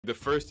The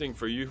first thing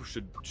for you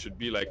should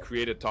be like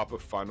create a top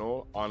of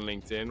funnel on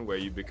LinkedIn where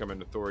you become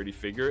an authority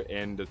figure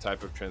in the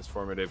type of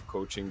transformative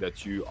coaching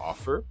that you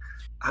offer.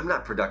 I'm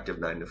not productive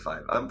 9 to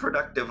 5. I'm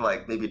productive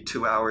like maybe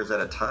 2 hours at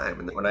a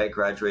time. And when I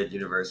graduated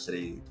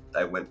university,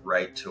 I went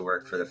right to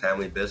work for the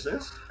family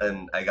business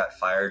and I got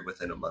fired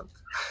within a month.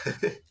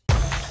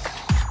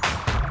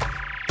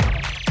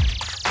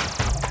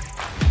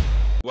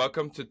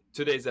 Welcome to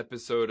today's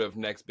episode of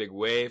Next Big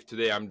Wave.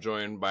 Today I'm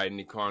joined by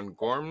Nikon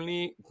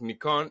Gormley.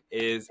 Nikon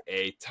is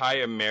a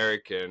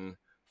Thai-American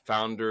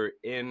founder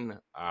in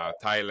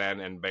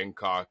Thailand and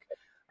Bangkok.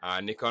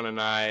 Nikon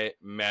and I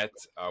met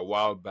a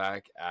while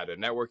back at a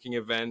networking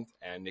event,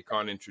 and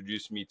Nikon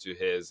introduced me to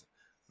his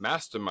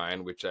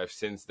mastermind, which I've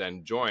since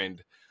then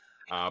joined.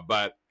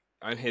 But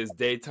on his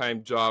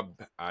daytime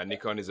job,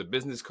 Nikon is a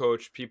business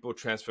coach, people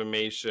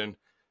transformation,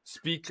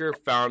 speaker,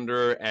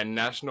 founder, and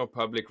national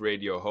public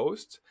radio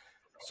host.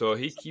 So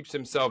he keeps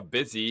himself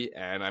busy,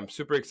 and I'm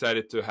super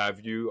excited to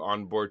have you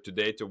on board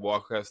today to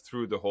walk us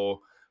through the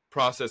whole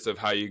process of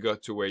how you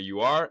got to where you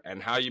are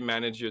and how you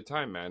manage your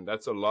time, man.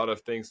 That's a lot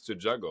of things to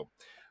juggle.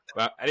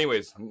 But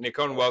anyways,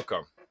 Nikon,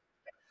 welcome.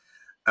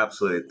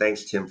 Absolutely.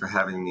 Thanks, Tim, for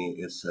having me.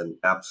 It's an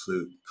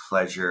absolute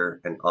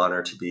pleasure and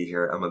honor to be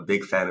here. I'm a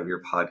big fan of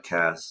your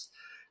podcast,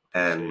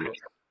 and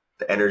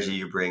the energy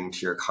you bring to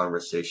your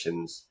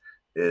conversations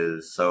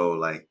is so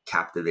like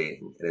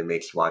captivating, and it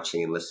makes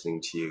watching and listening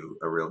to you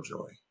a real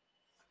joy.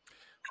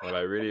 Well,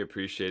 I really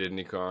appreciate it,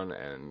 Nikon.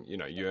 And,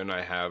 you and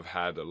I have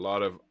had a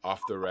lot of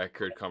off the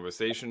record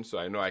conversations, so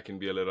I know I can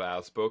be a little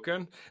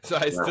outspoken. So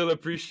I still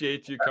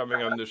appreciate you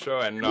coming on the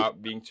show and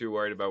not being too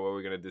worried about what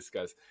we're going to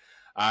discuss.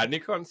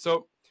 Nikon,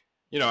 so,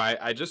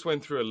 I just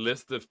went through a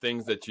list of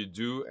things that you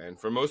do. And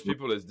for most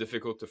people, it's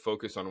difficult to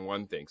focus on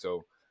one thing.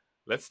 So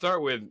let's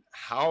start with,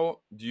 how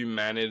do you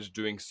manage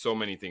doing so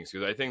many things?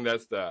 Because I think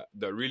that's the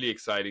really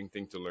exciting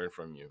thing to learn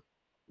from you.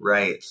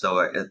 Right.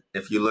 So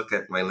if you look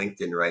at my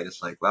LinkedIn, right,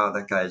 it's like, wow,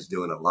 that guy's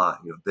doing a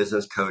lot,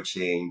 business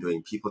coaching,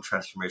 doing people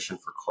transformation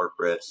for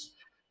corporates,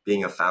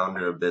 being a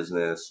founder of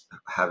business,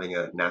 having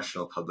a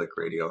national public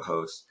radio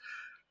host.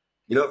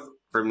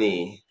 For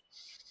me,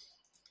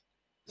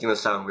 it's going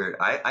to sound weird.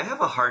 I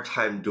have a hard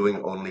time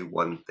doing only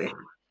one thing.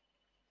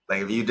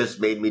 Like if you just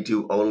made me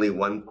do only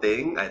one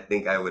thing, I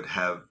think I would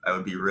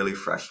be really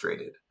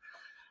frustrated.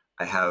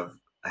 I have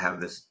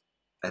this,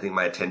 I think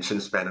my attention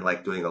span, I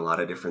like doing a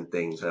lot of different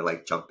things. I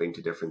like jumping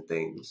to different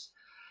things,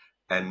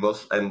 and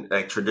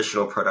like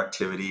traditional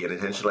productivity and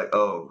attention, like,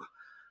 oh,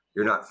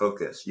 you're not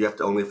focused. You have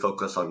to only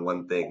focus on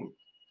one thing.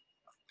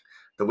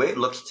 The way it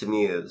looks to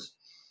me is,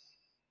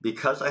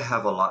 because I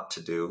have a lot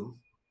to do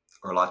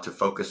or a lot to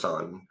focus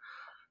on,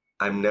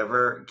 I'm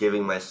never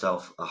giving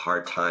myself a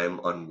hard time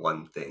on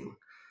one thing.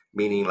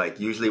 Meaning, like,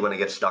 usually when I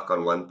get stuck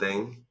on one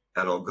thing,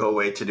 and I'll go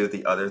away to do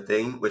the other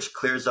thing, which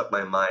clears up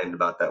my mind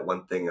about that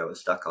one thing I was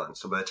stuck on.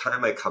 So by the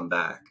time I come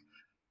back,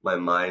 my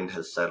mind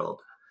has settled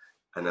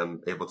and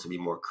I'm able to be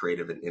more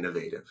creative and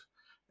innovative.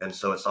 And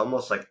so it's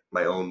almost like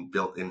my own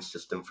built-in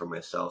system for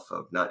myself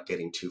of not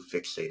getting too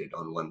fixated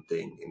on one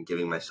thing and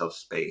giving myself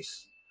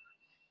space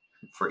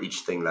for each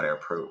thing that I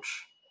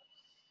approach.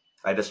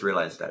 I just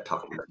realized that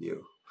talking to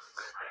you.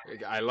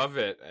 I love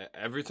it.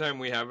 Every time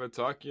we have a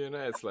talk,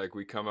 it's like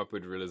we come up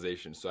with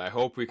realizations. So I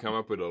hope we come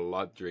up with a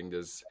lot during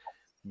this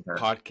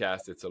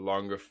podcast. It's a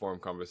longer form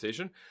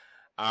conversation.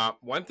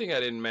 One thing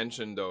I didn't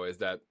mention, though, is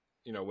that,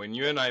 when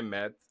you and I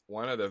met,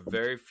 one of the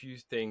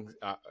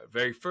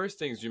very first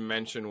things you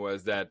mentioned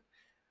was that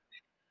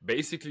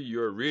basically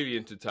you're really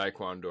into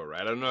Taekwondo,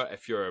 right? I don't know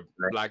if you're a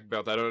black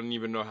belt. I don't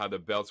even know how the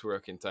belts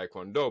work in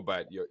Taekwondo,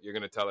 but you're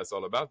going to tell us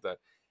all about that.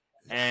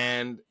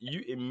 And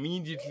you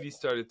immediately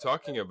started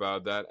talking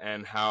about that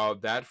and how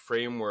that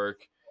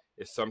framework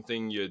is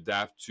something you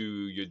adapt to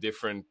your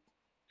different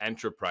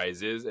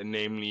enterprises, and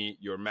namely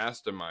your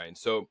mastermind.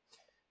 So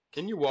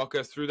can you walk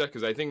us through that?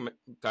 Because I think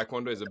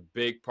Taekwondo is a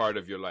big part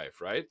of your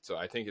life, right? So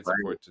I think it's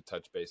important to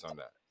touch base on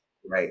that.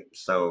 Right.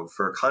 So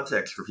for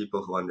context, for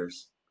people who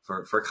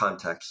for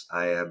context,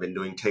 I have been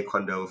doing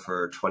Taekwondo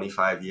for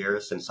 25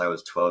 years, since I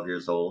was 12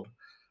 years old.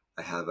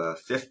 I have a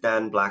 5th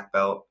Dan black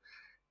belt.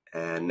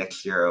 And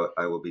next year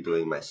I will be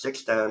doing my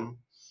 6th Dan.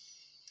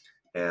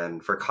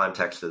 And for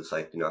context, it's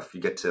like, if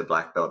you get to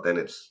black belt, then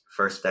it's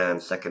 1st Dan,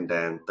 2nd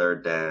Dan,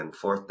 3rd Dan,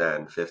 4th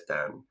Dan, 5th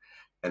Dan.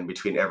 And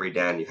between every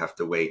Dan, you have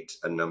to wait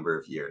a number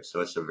of years. So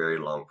it's a very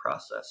long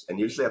process. And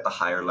usually at the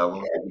higher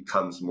level, it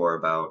becomes more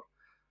about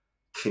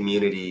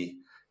community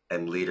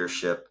and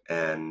leadership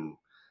and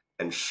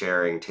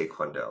sharing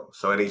Taekwondo.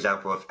 So an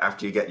example, if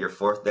after you get your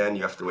 4th Dan,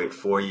 you have to wait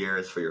 4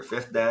 years for your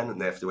 5th Dan, and then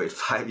you have to wait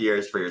 5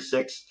 years for your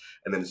 6th,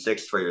 and then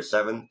 6th for your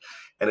 7th.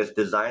 And it's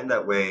designed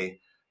that way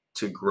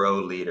to grow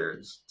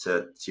leaders,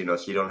 so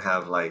you don't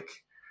have like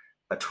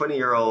a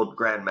 20-year-old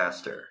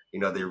grandmaster.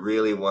 They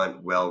really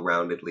want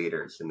well-rounded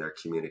leaders in their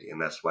community,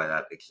 and that's why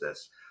that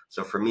exists.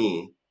 So for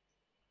me,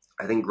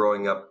 I think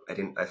growing up,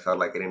 I felt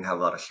like I didn't have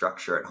a lot of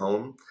structure at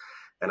home.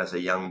 And as a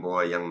young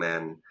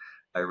man,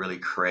 I really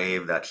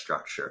crave that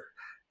structure.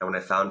 And when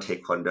I found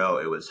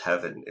Taekwondo, it was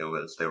heaven.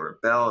 There were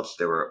belts,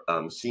 there were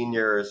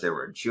seniors, there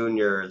were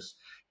juniors,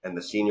 and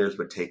the seniors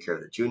would take care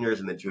of the juniors,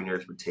 and the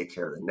juniors would take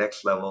care of the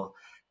next level.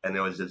 And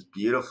there was this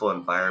beautiful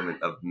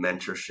environment of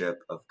mentorship,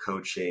 of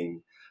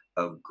coaching,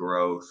 of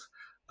growth,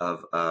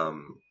 of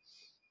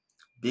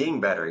being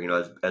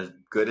better. As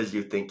good as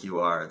you think you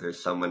are, there's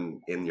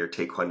someone in your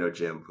Taekwondo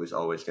gym who's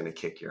always going to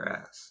kick your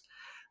ass.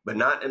 But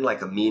not in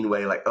like a mean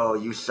way, like, oh,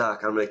 you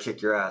suck, I'm going to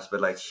kick your ass.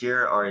 But like,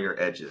 here are your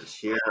edges.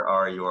 Here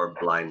are your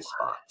blind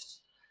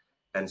spots.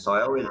 And so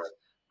I always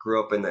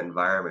grew up in the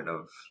environment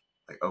of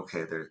like,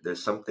 okay,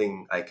 there's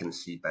something I can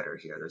see better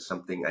here. There's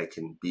something I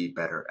can be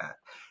better at.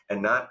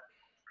 And not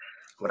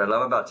what I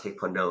love about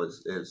Taekwondo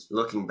is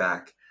looking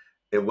back,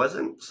 it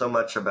wasn't so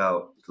much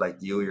about like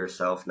you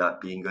yourself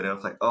not being good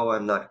enough, like, oh,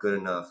 I'm not good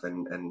enough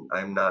and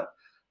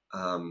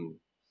um,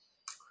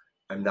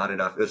 I'm not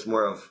enough. It's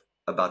more of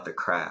about the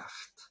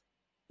craft.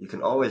 You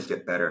can always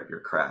get better at your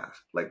craft.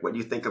 Like what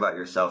you think about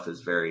yourself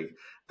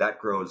that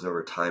grows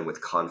over time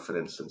with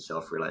confidence and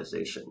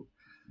self-realization.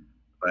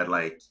 But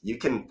like you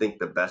can think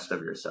the best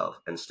of yourself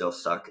and still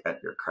suck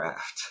at your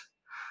craft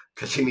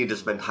because you need to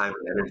spend time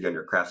and energy on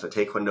your craft. So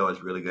Taekwondo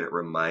is really good at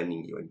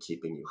reminding you and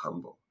keeping you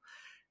humble.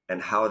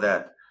 And how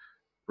that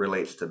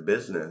relates to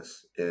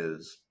business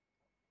is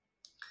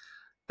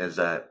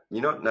that,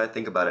 when I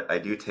think about it, I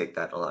do take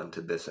that a lot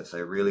into business. I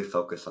really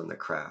focus on the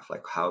craft.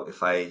 Like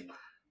if I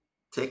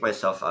take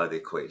myself out of the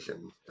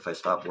equation, if I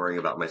stop worrying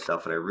about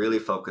myself and I really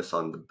focus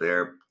on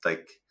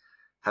like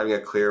having a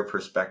clear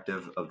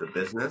perspective of the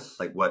business,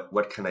 like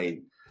what can I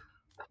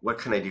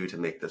do to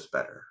make this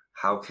better?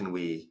 How can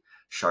we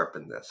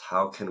sharpen this?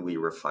 How can we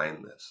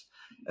refine this?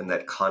 And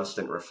that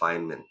constant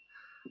refinement,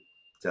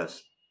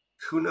 just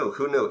who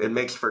knew? It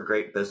makes for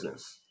great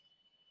business.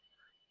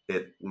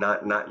 It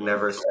not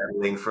never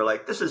settling for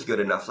like, this is good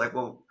enough. It's like,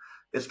 well,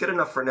 it's good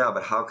enough for now,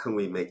 but how can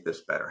we make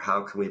this better?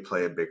 How can we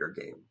play a bigger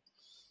game?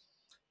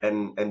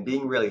 And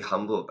being really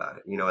humble about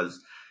it. As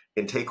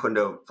in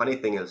Taekwondo, funny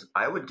thing is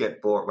I would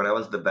get bored. When I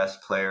was the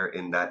best player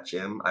in that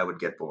gym, I would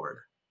get bored.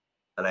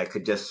 And I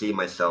could just see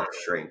myself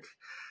shrink.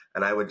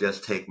 And I would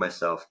just take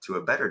myself to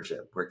a better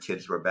gym where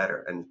kids were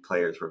better and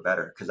players were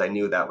better because I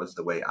knew that was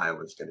the way I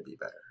was going to be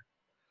better.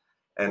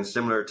 And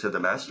similar to the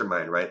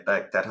mastermind, right?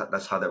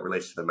 That's how that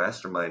relates to the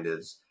mastermind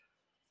is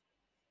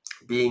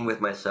being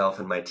with myself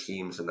and my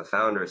teams and the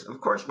founders.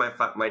 Of course,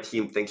 my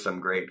team thinks I'm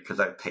great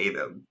because I pay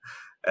them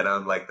and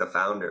I'm like the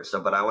founder.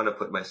 But I want to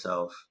put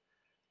myself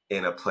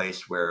in a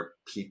place where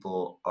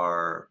people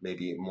are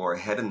maybe more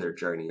ahead in their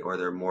journey or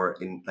they're more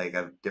in like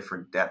have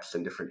different depths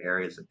in different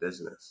areas of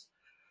business.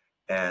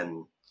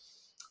 And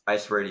I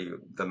swear to you,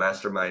 the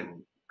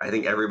mastermind, I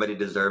think everybody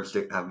deserves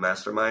to have a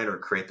mastermind or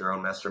create their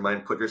own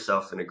mastermind. Put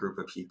yourself in a group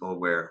of people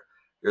where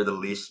you're the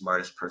least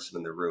smartest person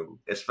in the room.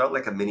 It's felt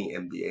like a mini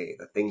MBA.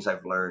 The things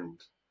I've learned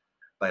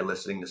by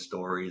listening to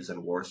stories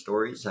and war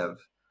stories have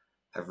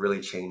really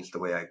changed the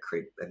way I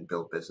create and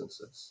build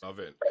businesses. Love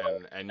it.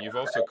 And you've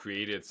also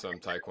created some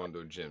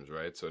Taekwondo gyms,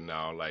 right? So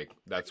now like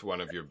that's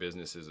one of your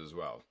businesses as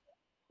well.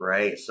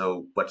 Right.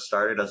 So what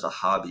started as a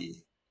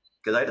hobby,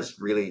 because I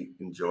just really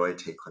enjoy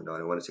Taekwondo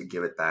and I wanted to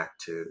give it back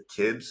to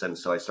kids. And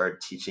so I started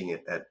teaching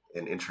it at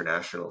an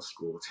international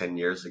school 10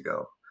 years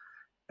ago.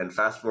 And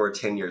fast forward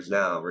 10 years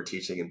now, we're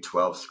teaching in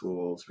 12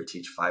 schools. We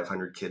teach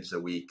 500 kids a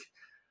week.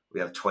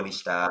 We have 20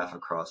 staff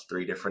across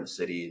 3 different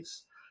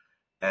cities.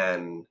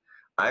 And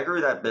I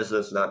grew that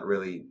business not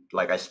really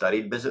like I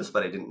studied business,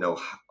 but I didn't know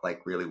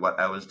like really what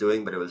I was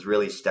doing, but it was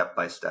really step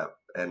by step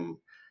and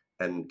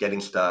getting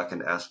stuck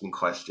and asking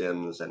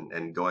questions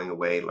and going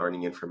away,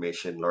 learning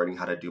information, learning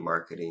how to do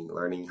marketing,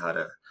 learning how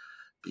to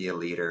be a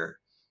leader.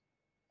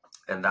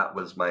 And that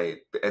was I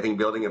think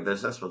building a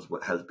business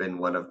has been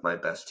one of my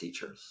best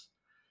teachers.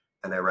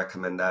 And I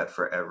recommend that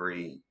for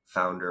every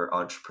founder,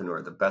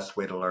 entrepreneur. The best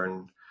way to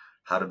learn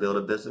how to build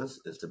a business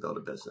is to build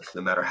a business,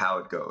 no matter how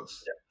it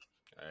goes.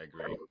 I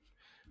agree.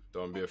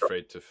 Don't be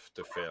afraid to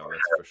fail.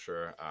 That's for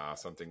sure.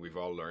 Something we've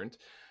all learned.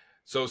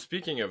 So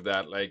speaking of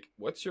that, like,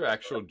 what's your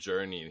actual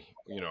journey?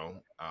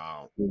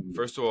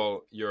 First of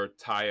all, you're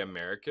Thai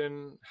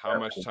American. How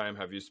much time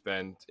have you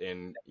spent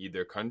in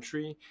either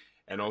country?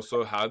 And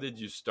also, how did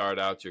you start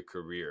out your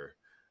career?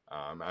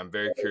 I'm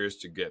very curious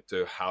to get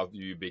to how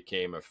you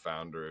became a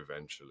founder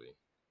eventually.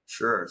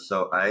 Sure.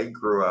 So I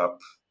grew up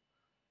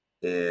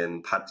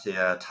in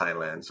Pattaya,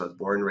 Thailand. So I was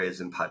born and raised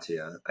in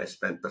Pattaya. I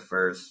spent the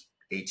first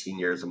 18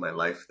 years of my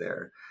life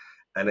there.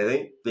 And I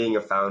think being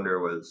a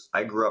founder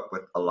I grew up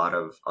with a lot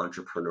of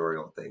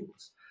entrepreneurial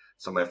things.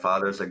 So my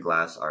father's a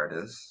glass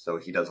artist. So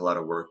he does a lot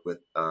of work with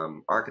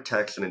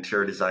architects and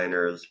interior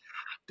designers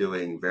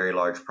doing very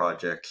large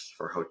projects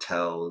for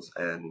hotels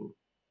and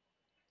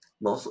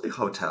mostly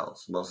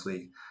hotels.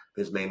 Mostly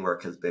his main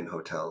work has been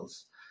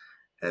hotels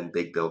and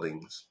big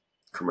buildings,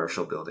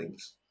 commercial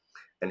buildings.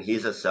 And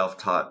he's a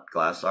self-taught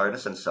glass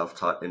artist and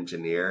self-taught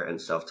engineer and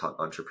self-taught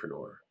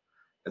entrepreneur.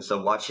 And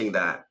so watching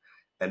that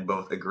and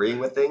both agreeing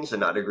with things and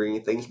not agreeing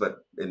with things, but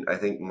I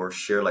think more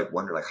sheer like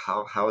wonder, like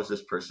how is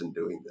this person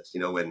doing this?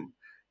 When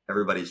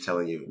everybody's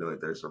telling you,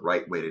 there's a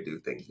right way to do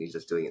things. He's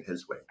just doing it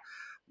his way.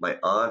 My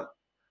aunt,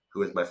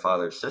 who is my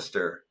father's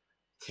sister,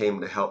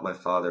 came to help my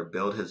father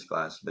build his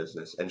glass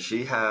business. And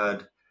she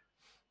has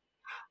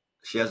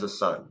a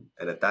son.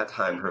 And at that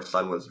time, her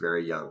son was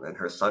very young, and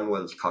her son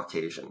was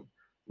Caucasian,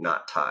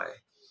 not Thai.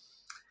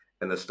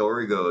 And the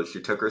story goes, she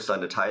took her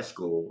son to Thai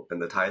school,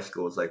 and the Thai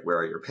school was like, where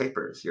are your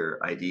papers, your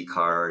ID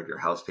card, your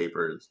house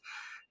papers?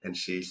 And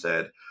she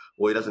said,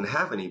 well, he doesn't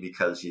have any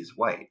because he's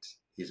white.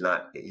 He's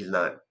not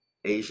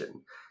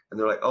Asian. And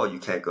they're like, oh, you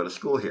can't go to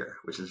school here,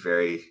 which is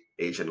very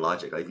Asian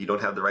logic. Like, if you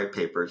don't have the right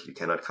papers, you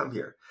cannot come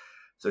here.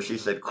 So she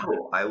said,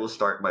 cool, I will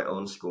start my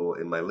own school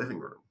in my living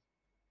room,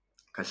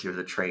 because she was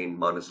a trained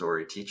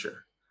Montessori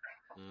teacher.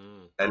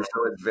 And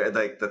so it's very,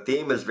 like, the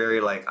theme is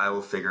very like, I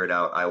will figure it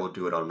out. I will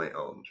do it on my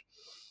own.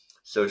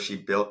 So she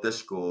built this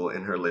school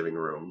in her living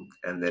room,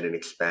 and then it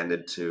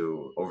expanded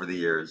to, over the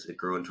years, it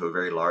grew into a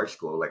very large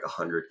school, like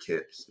 100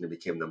 kids, and it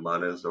became the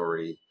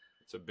Montessori.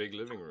 It's a big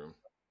living room.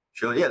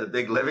 Sure, yeah, the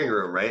big living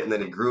room, right? And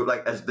then it grew,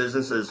 like, as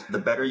businesses, the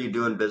better you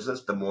do in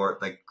business, the more,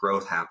 like,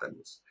 growth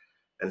happens.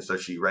 And so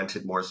she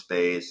rented more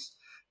space,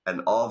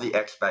 and all the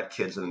expat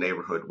kids in the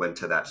neighborhood went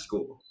to that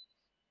school.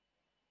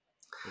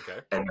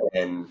 Okay. And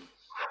then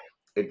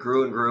it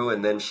grew and grew,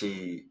 and then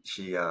she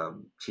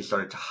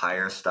started to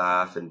hire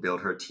staff and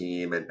build her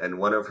team, and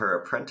one of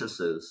her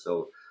apprentices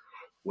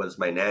was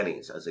my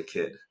nannies as a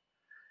kid.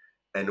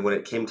 And when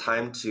it came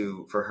time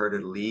for her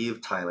to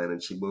leave Thailand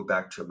and she moved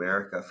back to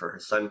America for her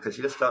son, because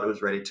she just felt it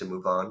was ready to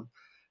move on,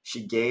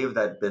 she gave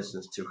that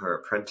business to her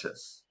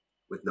apprentice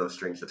with no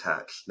strings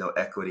attached, no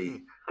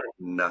equity,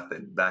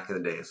 nothing. Back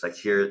in the day, it's like,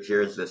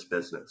 here's this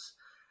business.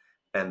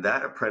 And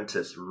that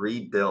apprentice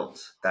rebuilt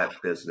that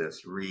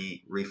business,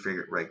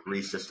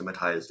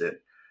 re-systematized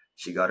it.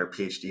 She got her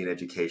PhD in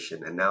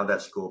education, and now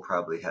that school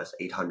probably has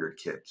 800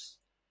 kids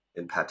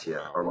in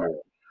Pattaya or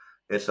more.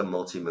 It's a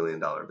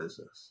multi-million-dollar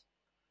business.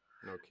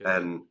 Okay.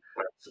 And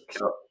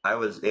so I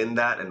was in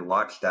that and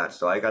watched that.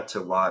 So I got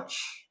to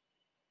watch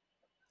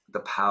the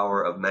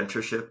power of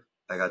mentorship.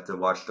 I got to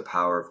watch the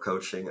power of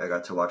coaching. I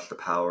got to watch the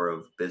power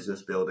of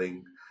business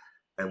building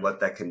and what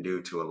that can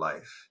do to a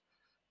life.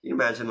 Can you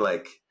imagine,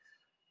 like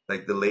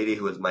the lady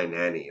who was my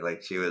nanny,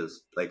 like, she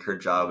was, like, her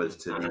job is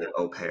to be an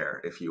au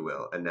pair, if you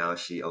will. And now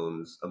she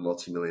owns a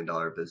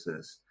multi-million-dollar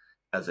business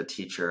as a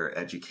teacher,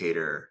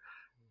 educator,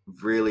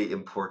 really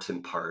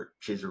important part.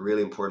 She's a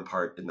really important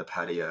part in the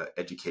Pattaya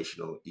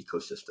educational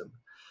ecosystem.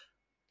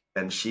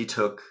 And she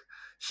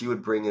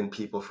would bring in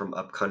people from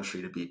up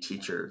country to be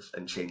teachers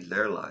and change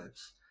their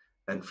lives.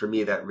 And for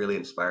me, that really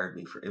inspired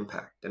me for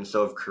impact. And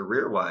so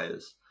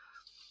career-wise,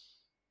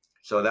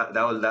 so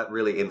that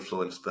really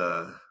influenced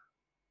the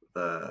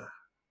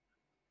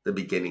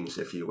beginnings,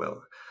 if you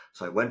will.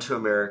 So I went to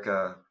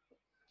America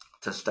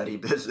to study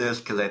business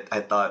because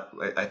I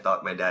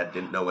thought my dad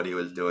didn't know what he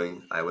was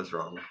doing. I was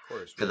wrong. Of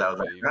course. Because I was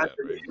like, right?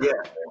 Yeah,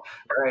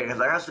 right. Because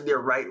there has to be a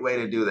right way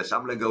to do this.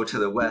 I'm going to go to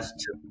the West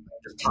to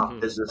the top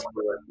business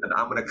school, and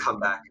I'm going to come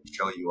back and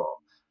show you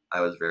all.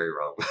 I was very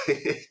wrong.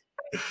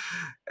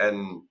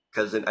 And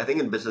because I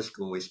think in business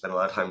school, we spent a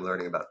lot of time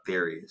learning about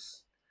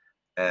theories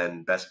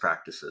and best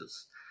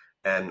practices.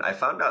 And I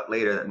found out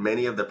later that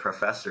many of the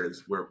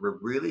professors were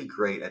really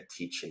great at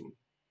teaching,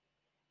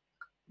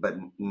 but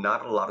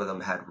not a lot of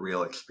them had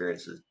real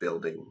experiences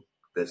building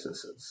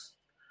businesses,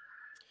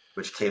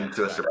 which came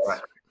to a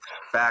surprise.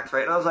 Facts,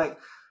 right? And I was like,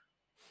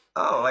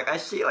 oh, like, I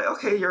see, like,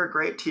 okay, you're a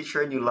great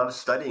teacher and you love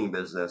studying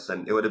business,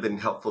 and it would have been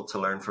helpful to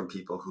learn from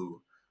people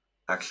who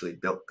actually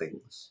built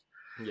things.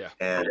 Yeah.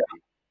 And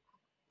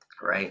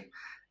right.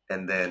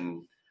 And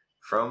then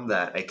from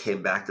that, I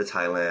came back to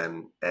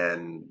Thailand,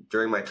 and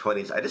during my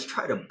 20s, I just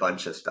tried a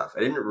bunch of stuff. I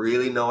didn't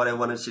really know what I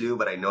wanted to do,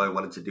 but I know I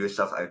wanted to do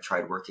stuff. I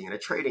tried working in a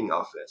trading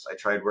office. I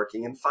tried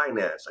working in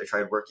finance. I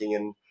tried working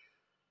in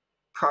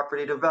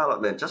property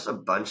development, just a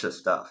bunch of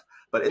stuff.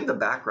 But in the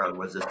background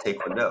was this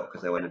Taekwondo,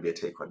 because I wanted to be a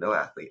Taekwondo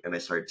athlete, and I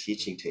started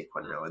teaching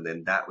Taekwondo, and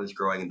then that was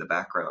growing in the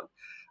background.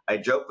 I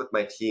joke with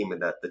my team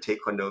that the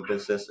Taekwondo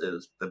business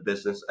is the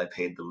business I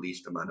paid the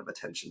least amount of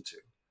attention to,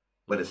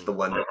 but it's the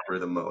one that grew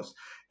the most.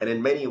 And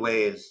in many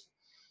ways,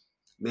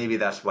 maybe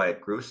that's why it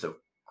grew so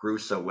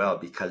well,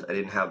 because I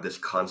didn't have this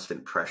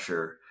constant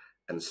pressure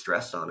and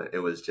stress on it. It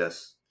was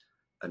just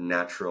a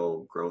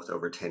natural growth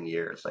over 10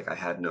 years. Like, I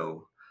had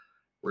no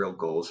real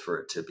goals for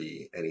it to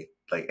be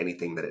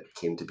anything that it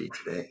came to be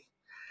today.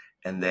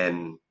 And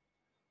then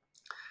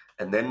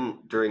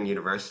during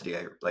university,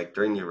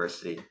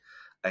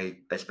 I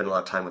spent a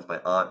lot of time with my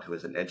aunt, who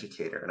was an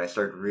educator, and I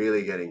started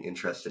really getting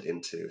interested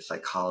into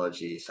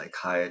psychology,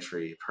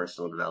 psychiatry,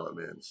 personal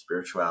development,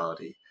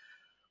 spirituality,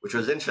 which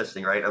was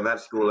interesting, right? I'm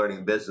at school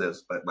learning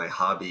business, but my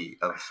hobby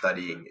of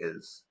studying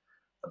is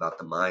about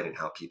the mind and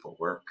how people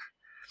work.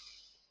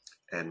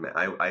 And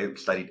I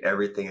studied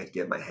everything I could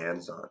get my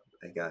hands on.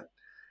 I got,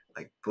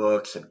 like,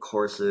 books and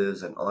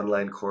courses and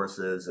online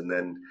courses, and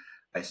then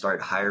I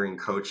started hiring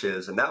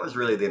coaches, and that was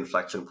really the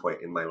inflection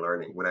point in my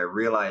learning, when I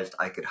realized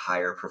I could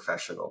hire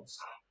professionals.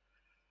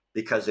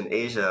 Because in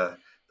Asia,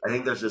 I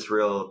think there's this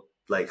real,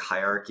 like,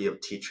 hierarchy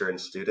of teacher and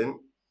student,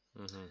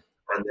 Mm-hmm.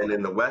 And then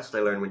in the West, I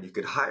learned when you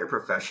could hire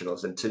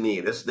professionals. And to me,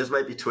 this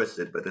might be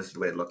twisted, but this is the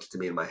way it looks to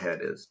me in my head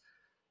is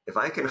if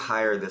I can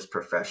hire this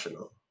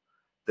professional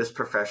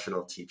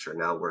teacher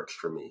now works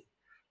for me,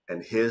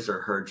 and his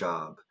or her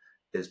job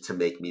is to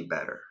make me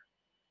better.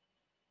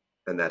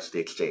 And that's the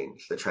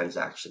exchange, the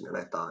transaction. And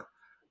I thought,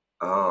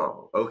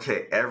 oh,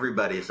 okay,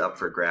 everybody's up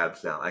for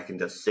grabs now. I can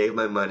just save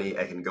my money.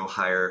 I can go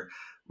hire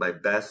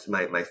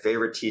my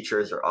favorite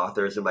teachers or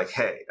authors. I'm like,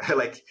 hey,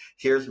 like,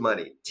 here's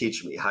money.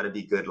 Teach me how to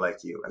be good like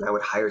you. And I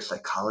would hire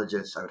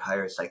psychologists. I would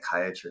hire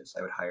psychiatrists.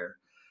 I would hire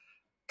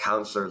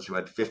counselors who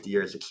had 50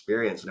 years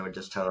experience. And I would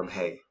just tell them,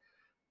 hey,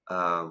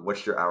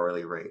 what's your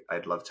hourly rate?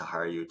 I'd love to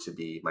hire you to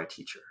be my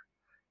teacher.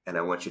 And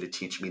I want you to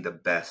teach me the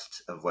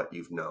best of what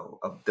you know,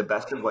 the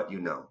best of what you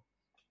know.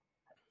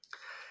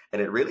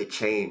 And it really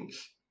changed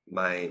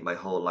my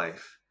whole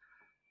life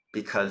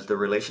because the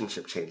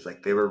relationship changed.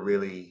 Like they were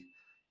really,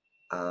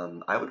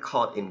 I would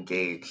call it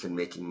engaged in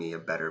making me a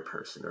better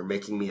person or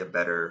making me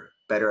better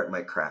at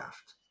my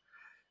craft.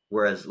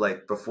 Whereas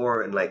like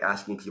before and like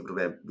asking people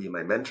to be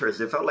my mentors,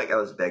 it felt like I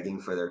was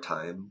begging for their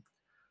time.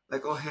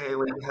 Like, oh, hey,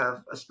 when you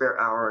have a spare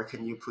hour,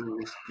 can you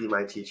please be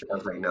my teacher? I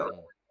was like, no,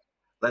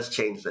 let's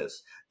change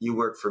this. You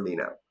work for me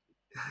now.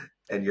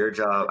 And your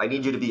job, I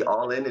need you to be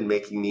all in and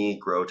making me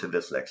grow to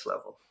this next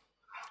level.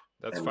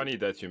 That's funny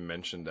that you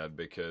mentioned that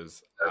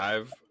because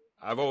I've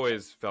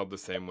always felt the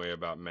same way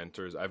about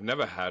mentors. I've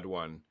never had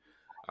one,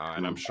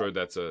 and I'm sure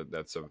that's a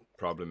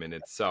problem in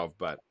itself.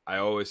 But I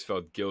always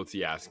felt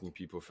guilty asking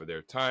people for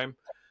their time.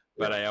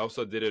 But I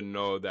also didn't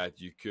know that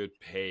you could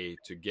pay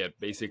to get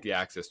basically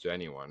access to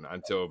anyone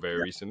until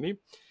very recently.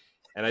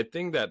 And I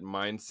think that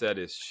mindset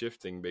is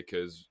shifting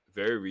because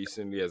very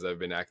recently, as I've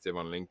been active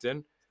on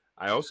LinkedIn,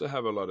 I also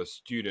have a lot of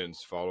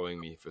students following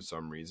me for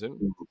some reason.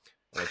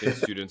 And I think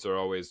students are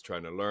always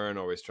trying to learn,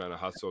 always trying to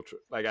hustle.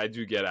 Like I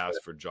do get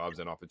asked for jobs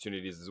and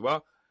opportunities as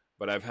well.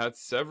 But I've had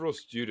several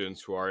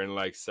students who are in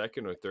like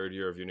second or third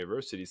year of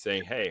university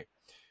saying, hey,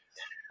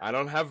 I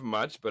don't have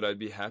much, but I'd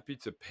be happy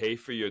to pay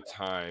for your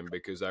time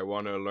because I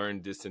want to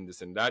learn this and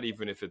this and that,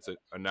 even if it's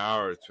an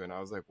hour or two. And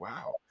I was like,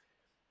 wow.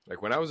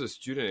 Like when I was a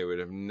student, it would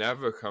have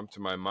never come to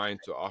my mind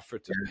to offer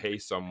to pay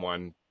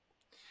someone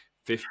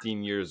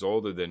 15 years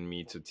older than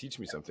me to teach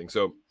me something.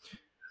 So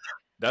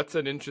that's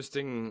an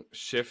interesting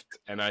shift.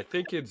 And I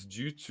think it's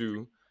due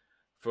to,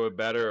 for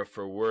better or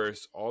for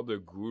worse, all the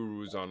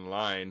gurus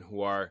online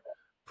who are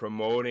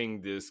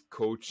promoting this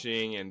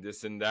coaching and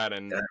this and that.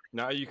 And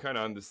now you kind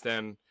of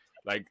understand,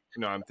 like,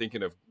 I'm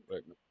thinking of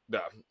like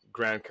the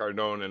Grant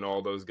Cardone and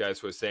all those guys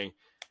who are saying,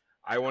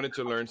 I wanted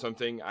to learn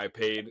something. I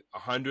paid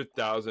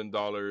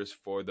 $100,000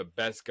 for the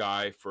best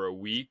guy for a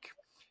week.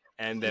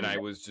 And then I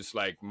was just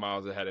like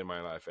miles ahead in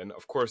my life. And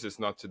of course, it's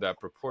not to that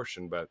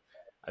proportion, but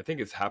I think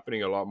it's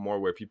happening a lot more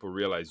where people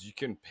realize you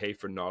can pay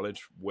for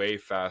knowledge way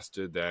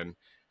faster than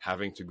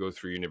having to go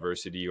through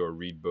university or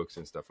read books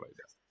and stuff like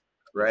that.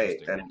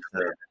 Right. And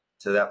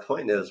to that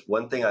point is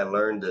one thing I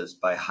learned is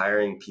by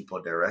hiring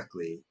people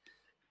directly,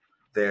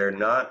 they're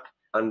not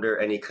under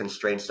any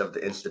constraints of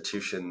the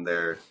institution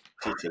they're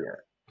teaching at.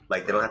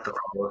 Like they don't have to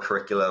follow a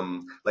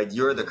curriculum. Like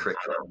you're the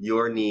curriculum,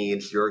 your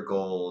needs, your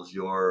goals,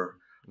 your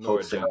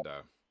hopes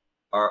agenda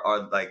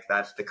are like,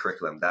 that's the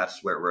curriculum.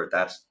 That's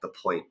that's the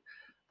point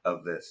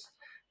of this.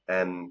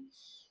 And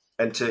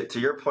to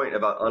your point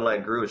about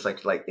online gurus,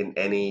 like in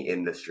any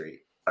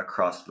industry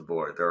across the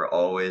board, there are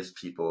always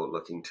people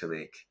looking to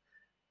make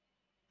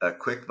a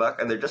quick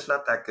buck, and they're just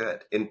not that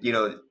good. And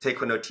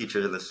Taekwondo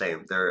teachers are the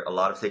same. There are a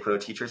lot of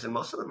Taekwondo teachers, and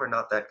most of them are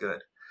not that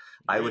good.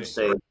 Really?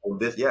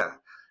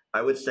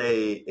 I would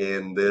say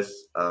in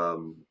this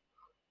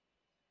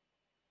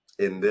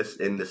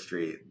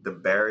industry, the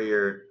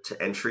barrier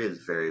to entry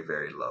is very,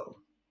 very low.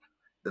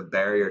 The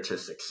barrier to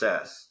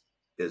success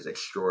is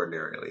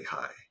extraordinarily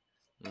high.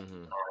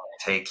 Mm-hmm.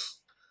 It takes,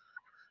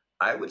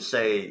 I would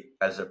say,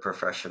 as a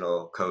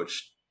professional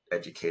coach,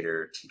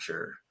 educator,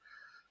 teacher,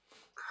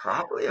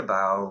 probably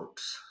about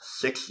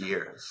 6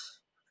 years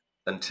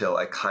until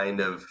I kind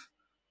of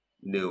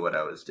knew what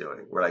I was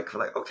doing. We're like,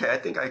 okay, I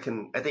think I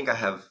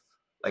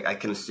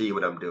can see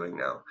what I'm doing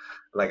now.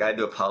 Like I had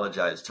to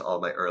apologize to all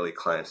my early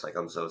clients. Like,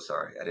 I'm so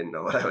sorry. I didn't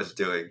know what I was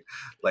doing.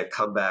 Like,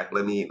 come back.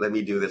 Let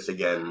me do this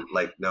again.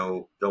 Like,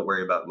 no, don't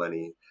worry about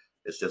money.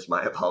 It's just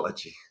my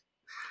apology.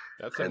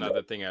 That's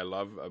another thing I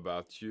love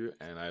about you.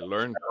 And I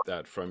learned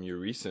that from you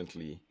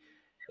recently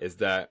is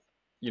that,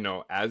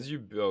 as you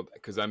build,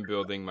 because I'm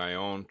building my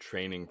own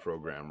training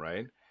program,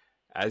 right?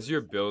 As you're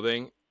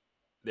building,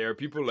 there are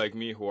people like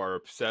me who are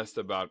obsessed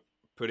about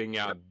putting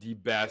out the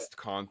best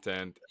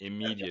content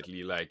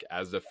immediately, like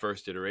as the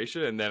first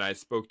iteration. And then I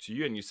spoke to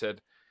you and you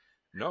said,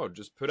 no,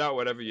 just put out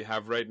whatever you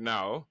have right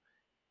now,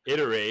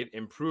 iterate,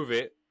 improve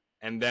it,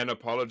 and then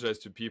apologize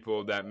to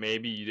people that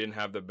maybe you didn't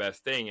have the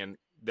best thing and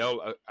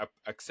they'll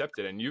accept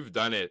it. And you've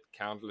done it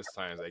countless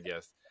times, I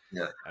guess.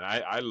 Yeah. And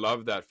I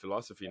love that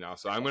philosophy now.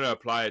 So I'm going to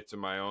apply it to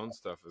my own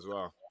stuff as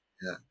well.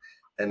 Yeah.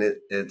 And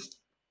it's,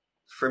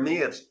 for me,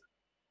 it's,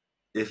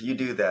 if you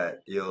do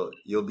that,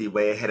 you'll be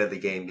way ahead of the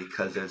game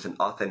because there's an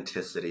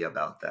authenticity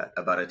about that,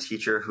 about a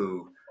teacher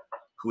who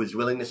who is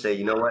willing to say,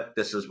 you know what,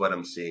 this is what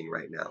I'm seeing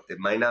right now. It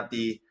might not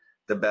be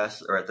the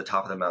best or at the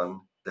top of the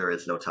mountain. There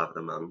is no top of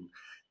the mountain.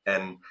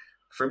 And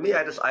for me,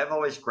 I've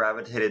always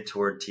gravitated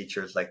toward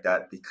teachers like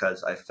that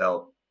because I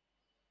felt,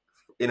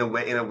 in a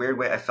weird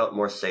way, I felt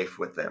more safe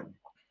with them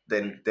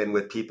than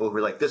with people who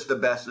are like, this is the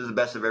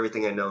best of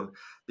everything I know.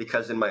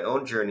 Because in my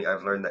own journey,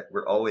 I've learned that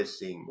we're always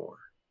seeing more.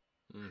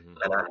 Mm-hmm.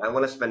 And I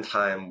want to spend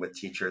time with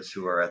teachers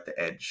who are at the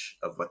edge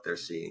of what they're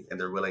seeing and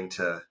they're willing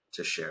to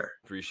share.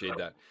 Appreciate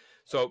that.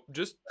 So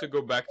just to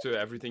go back to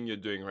everything you're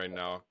doing right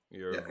now,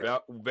 you're Yeah.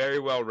 a very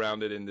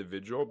well-rounded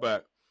individual,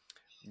 but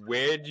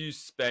where do you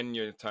spend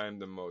your time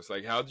the most?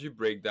 Like, how do you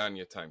break down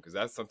your time? Because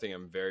that's something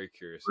I'm very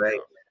curious Right.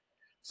 about.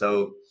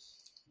 So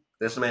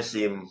this may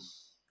seem,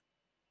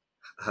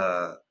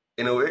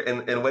 in a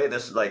way,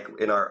 this is like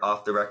in our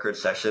off the record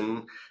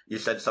session, you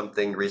said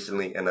something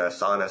recently in a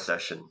sauna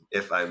session,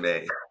 if I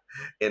may,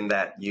 in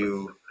that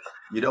you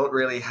don't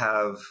really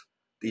have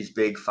these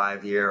big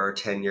 5-year or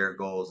 10-year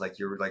goals. Like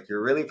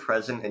you're really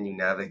present and you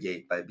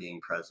navigate by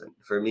being present.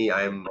 For me,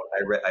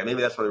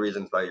 maybe that's one of the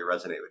reasons why you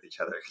resonate with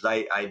each other,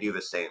 because I do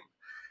the same.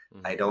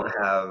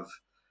 Mm-hmm.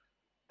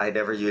 I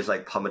never use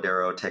like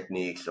Pomodoro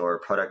techniques or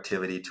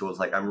productivity tools.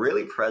 Like I'm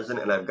really present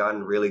and I've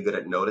gotten really good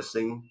at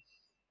noticing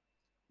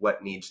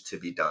what needs to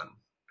be done.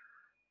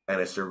 And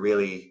it's a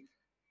really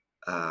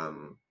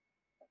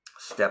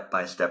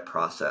step-by-step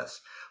process.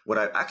 What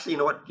I actually, you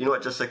know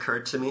what just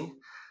occurred to me?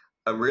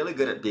 I'm really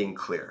good at being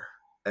clear,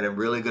 and I'm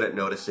really good at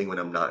noticing when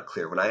I'm not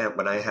clear. When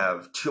I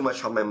have too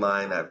much on my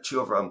mind,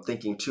 I'm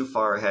thinking too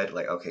far ahead.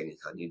 Like, okay,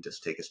 Nikon, you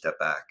just take a step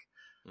back.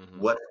 Mm-hmm.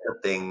 What's the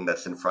thing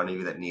that's in front of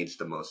you that needs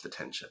the most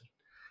attention?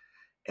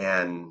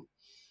 And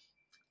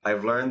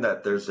I've learned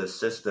that there's a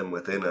system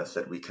within us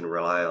that we can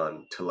rely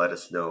on to let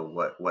us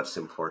know what's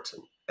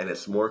important, and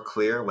it's more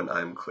clear when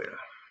I'm clear.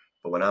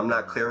 But when I'm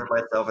not clear with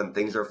myself and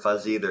things are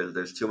fuzzy,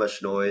 there's too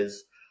much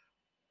noise,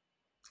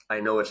 I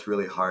know it's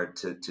really hard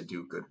to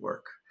do good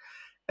work.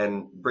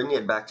 And bringing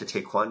it back to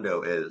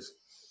Taekwondo is,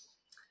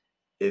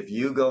 if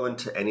you go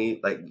into any,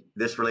 like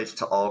this relates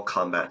to all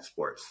combat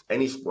sports,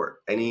 any sport,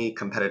 any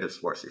competitive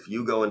sports, if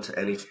you go into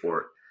any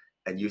sport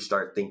and you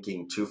start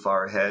thinking too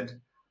far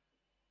ahead,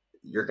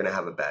 you're going to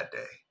have a bad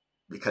day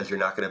because you're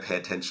not going to pay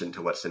attention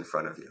to what's in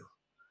front of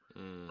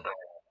you.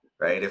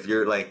 Right? If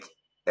you're like,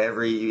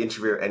 you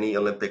interview any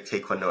Olympic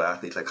Taekwondo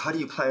athletes, like, how do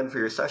you plan for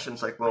your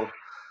sessions? Like, well,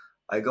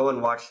 I go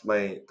and watch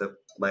my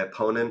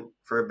opponent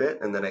for a bit,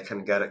 and then I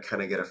can get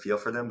a feel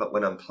for them. But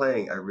when I'm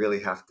playing, I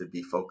really have to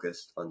be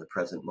focused on the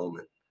present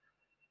moment.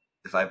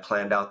 If I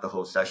planned out the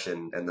whole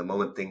session and the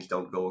moment things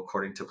don't go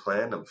according to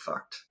plan, I'm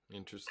fucked.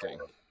 Interesting.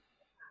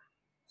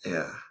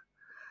 Yeah.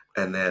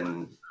 And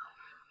then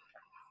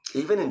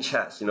even in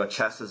chess,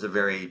 chess is a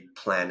very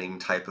planning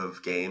type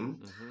of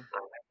game. Mm-hmm.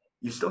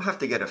 You still have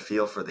to get a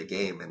feel for the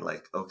game and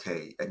like,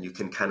 okay, and you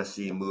can kind of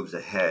see moves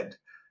ahead.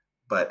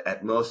 But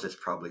at most, it's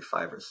probably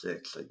 5 or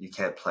 6. Like, you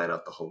can't plan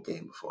out the whole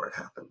game before it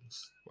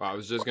happens. Well, I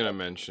was just going to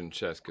mention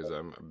chess because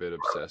I'm a bit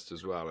obsessed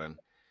as well. And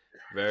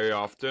very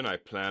often I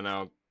plan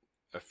out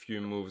a few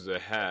moves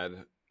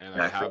ahead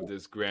and I have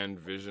this grand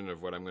vision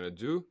of what I'm going to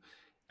do.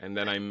 And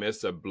then I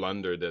miss a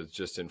blunder that's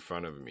just in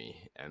front of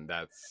me. And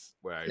that's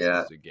where I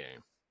lose the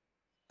game.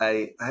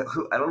 I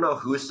don't know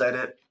who said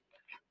it.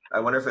 I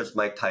wonder if it's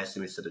Mike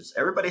Tyson who said it.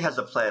 Everybody has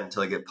a plan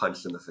until they get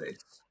punched in the face.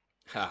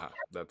 Haha,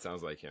 that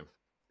sounds like him.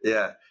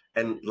 Yeah.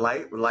 And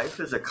life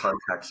is a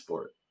contact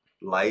sport.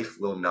 Life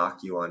will knock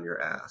you on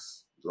your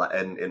ass.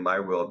 And in my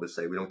world, we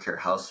say we don't care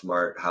how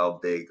smart, how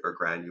big or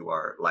grand you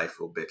are, life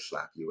will bitch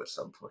slap you at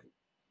some point.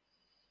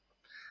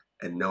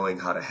 And knowing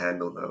how to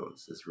handle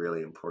those is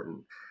really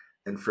important.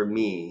 And for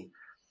me,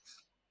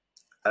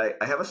 I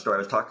have a story. I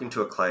was talking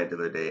to a client the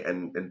other day,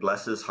 and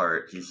bless his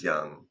heart, he's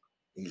young.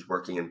 He's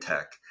working in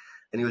tech.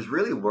 And he was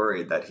really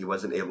worried that he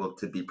wasn't able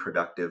to be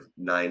productive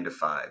 9 to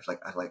 5.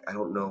 I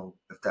don't know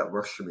if that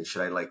works for me.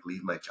 Should I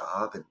leave my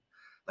job? And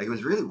he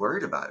was really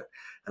worried about it.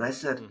 And I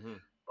said,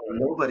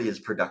 nobody is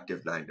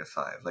productive 9 to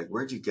 5. Like,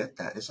 where'd you get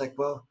that? It's like,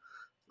 well,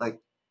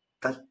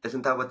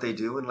 isn't that what they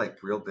do in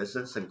real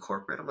business and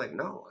corporate? I'm like,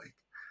 no,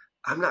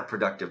 I'm not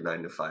productive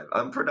 9 to 5.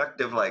 I'm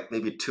productive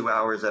maybe 2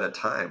 hours at a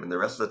time. And the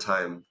rest of the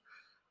time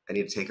I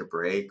need to take a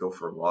break, go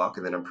for a walk.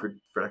 And then I'm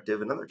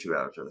productive another 2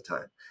 hours at a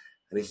time.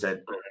 And he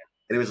said,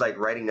 and he was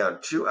writing down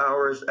 2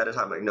 hours at a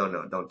time. I'm like,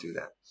 no, don't do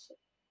that.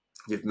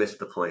 You've missed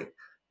the point.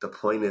 The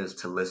point is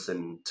to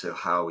listen to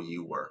how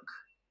you work.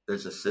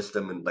 There's a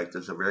system and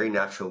there's a very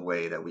natural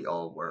way that we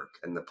all work.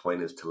 And the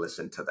point is to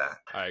listen to that.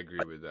 I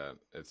agree with that.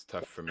 It's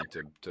tough for me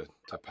to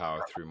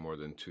power through more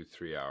than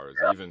 2-3 hours.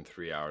 Even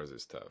 3 hours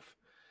is tough.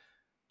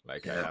 I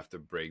have to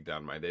break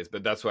down my days,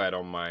 but that's why I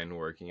don't mind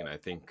working. And I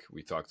think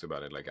we talked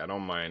about it. I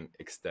don't mind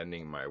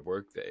extending my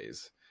work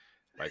days.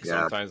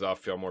 Sometimes I'll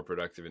feel more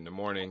productive in the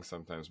morning,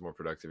 sometimes more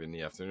productive in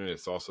the afternoon.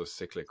 It's also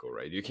cyclical,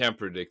 right? You can't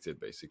predict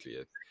it, basically.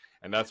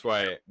 And that's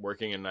why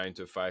working a 9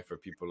 to 5 for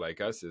people like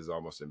us is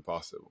almost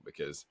impossible,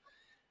 because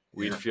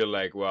we'd feel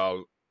like,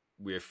 well,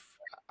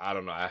 I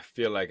don't know, I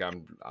feel like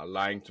I'm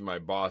lying to my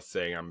boss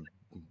saying I'm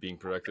being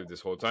productive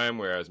this whole time,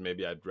 whereas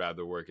maybe I'd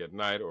rather work at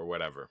night or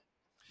whatever.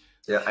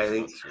 Yeah, I She's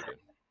think not suited.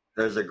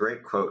 there's a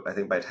great quote, I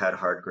think by Tad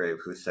Hardgrave,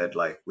 who said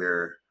like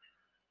we're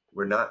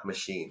not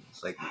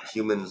machines. Like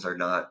humans are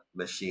not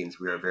machines.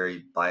 We are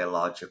very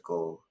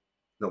biological.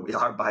 No, we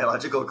are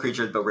biological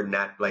creatures, but we're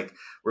not like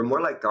we're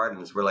more like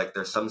gardens. We're like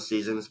there's some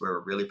seasons where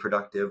we're really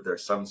productive.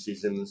 There's some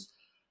seasons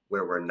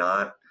where we're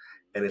not,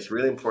 and it's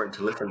really important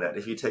to listen to that.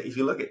 If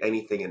you look at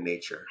anything in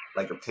nature,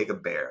 like take a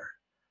bear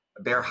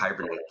Mm-hmm.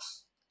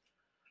 hibernates.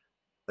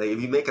 Like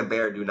if you make a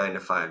bear do 9 to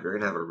 5, you're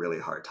gonna have a really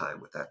hard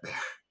time with that bear.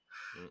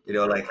 You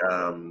know, Mm-mm.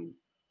 like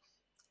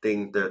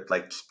thing that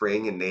like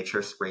spring in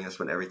nature, spring is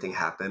when everything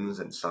happens,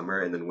 and summer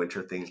and then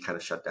winter things kind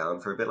of shut down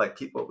for a bit. Like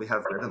people, we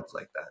have rhythms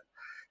like that.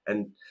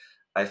 And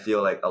I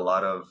feel like a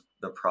lot of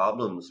the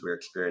problems we're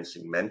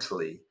experiencing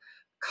mentally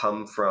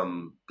come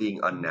from being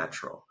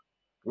unnatural.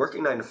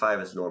 Working 9 to 5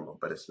 is normal,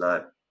 but it's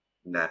not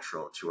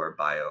natural to our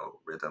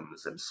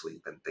biorhythms and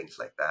sleep and things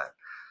like that.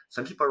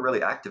 Some people are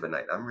really active at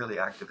night. I'm really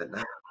active at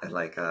night. And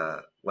like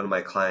one of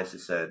my clients, he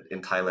said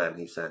in Thailand,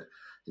 he said,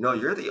 you know,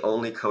 you're the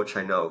only coach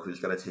I know who's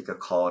going to take a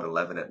call at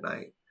 11 at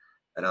night.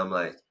 And I'm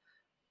like,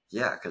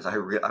 yeah, because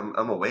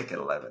I'm awake at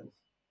 11.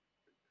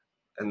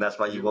 And that's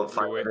why you won't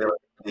find You wait.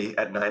 availability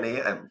at 9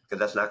 a.m. because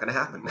that's not going to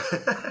happen.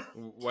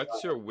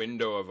 What's your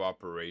window of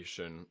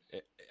operation?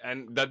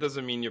 And that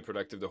doesn't mean you're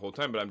productive the whole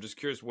time, but I'm just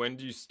curious, when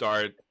do you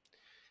start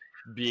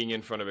being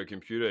in front of a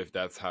computer, if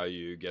that's how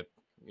you get,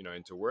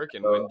 into work,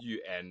 and when so, do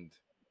you end?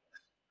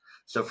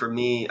 so for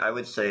me, I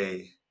would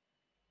say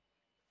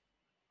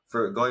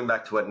for going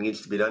back to what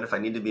needs to be done, if I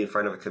need to be in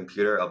front of a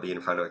computer, I'll be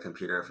in front of a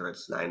computer if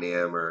it's 9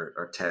 a.m.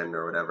 or 10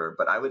 or whatever.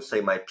 But I would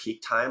say my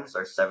peak times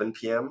are 7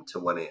 p.m. to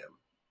 1 a.m.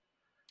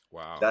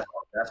 Wow.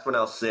 That's when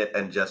I'll sit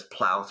and just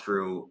plow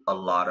through a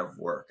lot of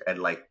work and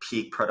like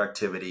peak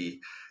productivity.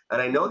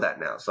 And I know that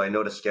now. So I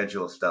know to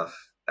schedule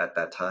stuff at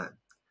that time.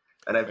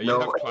 And I've You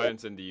known have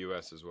clients in the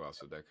US as well,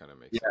 so that kind of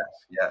makes yeah,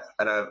 sense.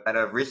 yeah. And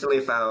I've recently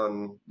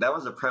found that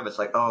was a premise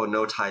like, oh,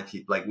 no Thai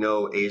people, like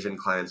no Asian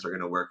clients are going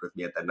to work with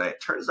me at that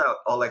night. Turns out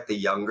all like the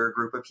younger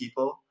group of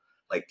people,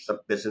 like some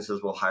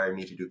businesses will hire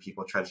me to do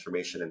people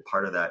transformation. And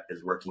part of that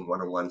is working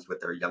one-on-ones with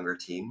their younger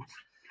teams.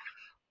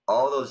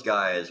 All those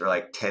guys are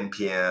like 10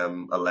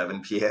 p.m.,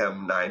 11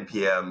 p.m., 9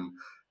 p.m.,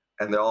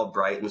 and they're all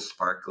bright and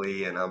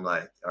sparkly. And I'm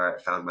like, all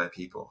right, found my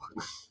people.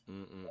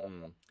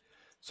 Mm-mm-mm.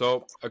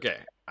 So, okay,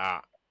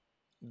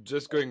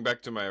 just going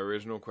back to my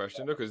original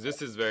question though, because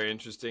this is very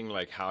interesting,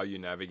 like how you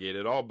navigate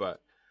it all,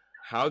 but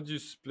how do you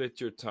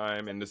split your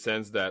time in the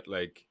sense that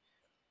like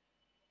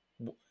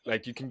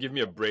you can give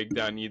me a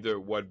breakdown, either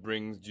what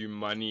brings you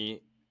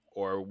money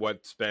or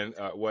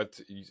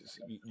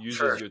uses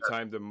Sure. your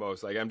time the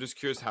most. Like I'm just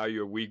curious how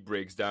your week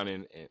breaks down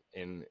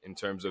in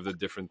terms of the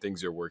different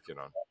things you're working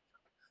on.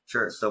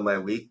 Sure. So my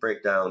week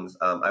breakdowns,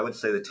 I would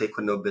say the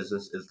Taekwondo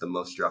business is the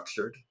most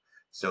structured.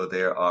 So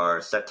there are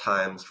set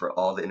times for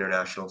all the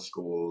international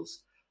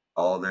schools,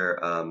 all their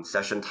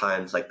session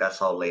times, like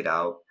that's all laid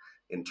out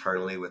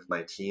internally with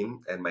my team,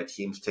 and my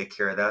teams take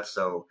care of that.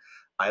 So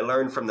I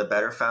learned from the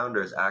better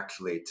founders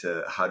actually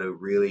to how to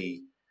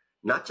really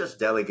not just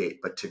delegate,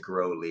 but to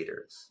grow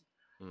leaders.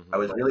 I Mm-hmm.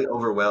 was really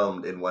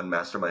overwhelmed in one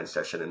mastermind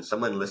session, and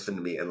someone listened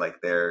to me, and like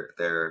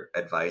their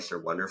advice or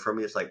wonder for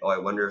me is like, oh, I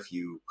wonder if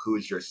you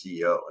who's your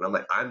CEO, and I'm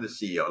like, I'm the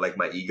CEO, like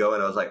my ego,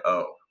 and I was like,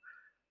 oh,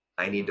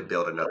 I need to Mm-hmm.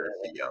 build another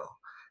CEO,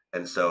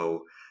 and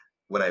so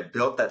when I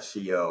built that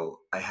CEO,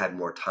 I had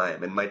more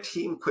time, and my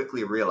team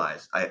quickly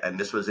realized, and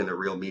this was in a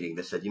real meeting,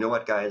 they said, you know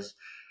what, guys,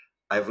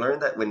 I've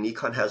learned that when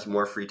Nikon has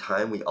more free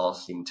time, we all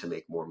seem to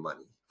make more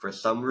money. For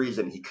some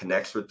reason, he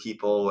connects with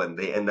people and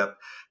they end up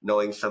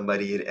knowing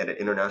somebody at an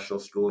international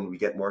school and we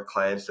get more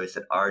clients. So he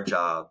said, our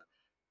job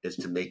is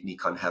to make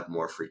Nikon have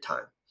more free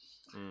time.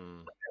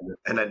 Mm.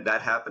 And then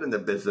that happened and the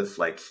business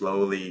like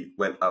slowly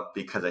went up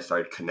because I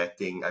started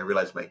connecting. I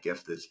realized my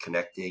gift is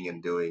connecting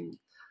and doing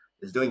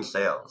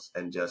sales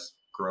and just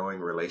growing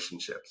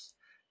relationships.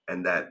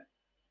 And that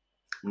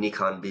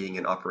Nikon being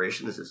in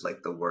operations is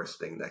like the worst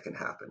thing that can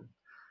happen,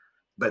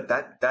 but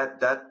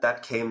that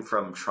came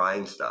from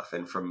trying stuff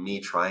and from me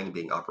trying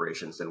being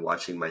operations and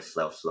watching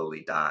myself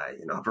slowly die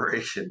in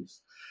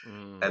operations.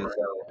 And Mm.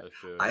 so I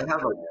feel I you.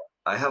 have a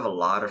I have a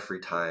lot of free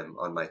time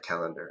on my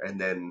calendar. And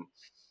then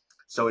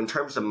so in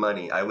terms of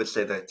money, I would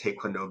say that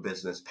Taekwondo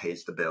business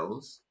pays the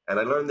bills. And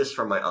I learned this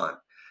from my aunt.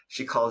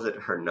 She calls it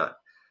her nut.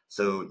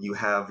 So you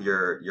have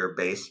your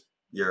base,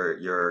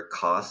 your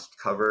cost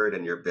covered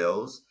and your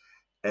bills.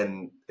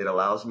 And it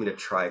allows me to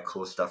try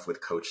cool stuff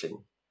with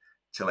coaching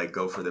to like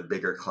go for the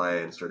bigger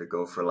clients or to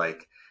go for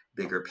like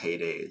bigger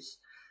paydays,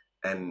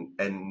 and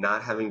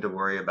not having to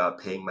worry about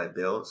paying my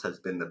bills has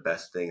been the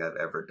best thing I've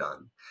ever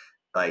done.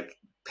 Like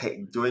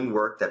doing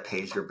work that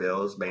pays your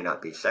bills may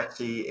not be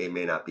sexy, it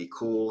may not be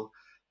cool,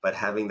 but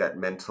having that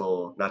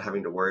mental, not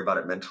having to worry about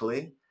it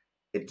mentally,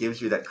 it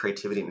gives you that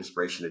creativity and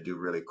inspiration to do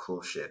really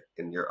cool shit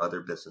in your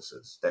other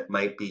businesses that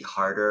might be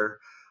harder,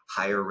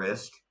 higher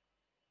risk,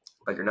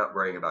 but you're not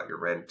worrying about your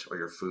rent or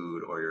your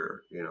food or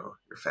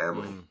your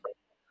family. Mm.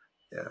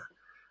 Yeah.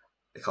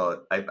 They call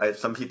it.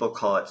 Some people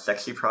call it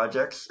sexy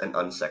projects and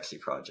unsexy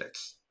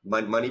projects.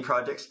 money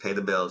projects pay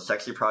the bills.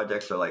 Sexy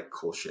projects are like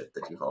cool shit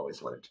that you've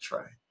always wanted to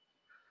try.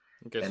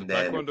 Okay, so And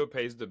then Taekwondo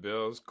pays the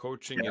bills.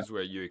 Coaching yeah, is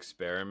where you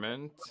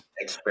experiment.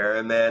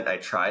 experiment. I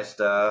try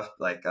stuff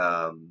like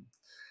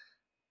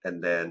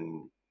and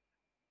then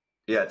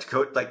yeah, to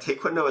coach like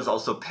Taekwondo is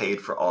also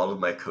paid for all of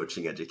my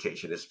coaching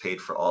education. It's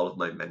paid for all of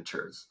my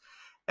mentors.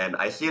 And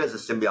I see it as a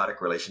symbiotic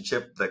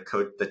relationship. The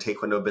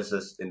Taekwondo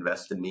business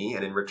invests in me,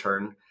 and in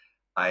return,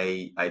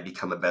 I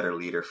become a better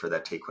leader for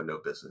that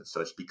Taekwondo business.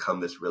 So it's become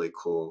this really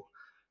cool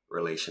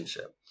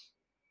relationship.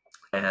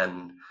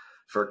 And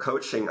for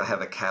coaching, I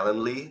have a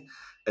Calendly.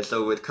 And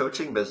so with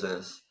coaching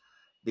business,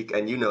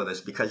 and you know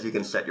this, because you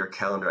can set your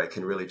calendar, I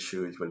can really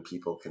choose when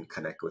people can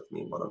connect with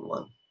me one on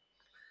one.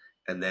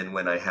 And then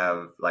when I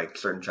have like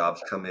certain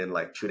jobs come in,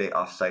 like 2-day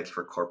offsites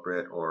for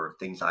corporate or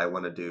things I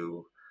want to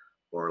do,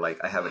 or like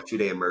I have a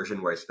 2-day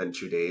immersion where I spend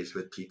 2 days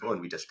with people and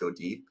we just go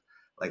deep,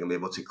 like I'm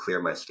able to clear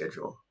my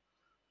schedule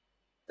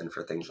and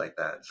for things like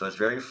that. So it's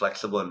very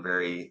flexible and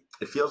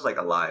it feels like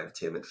alive,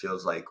 Tim. It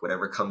feels like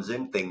whatever comes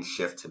in, things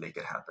shift to make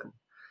it happen.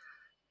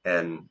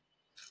 And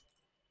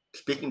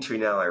speaking to you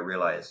now, I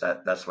realize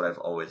that that's what I've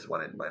always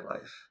wanted in my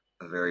life,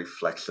 a very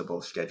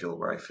flexible schedule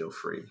where I feel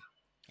free.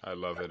 I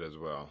love it as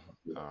well.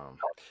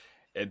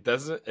 It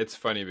doesn't. It's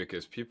funny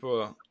because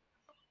people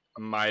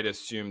might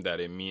assume that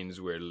it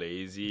means we're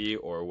lazy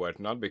or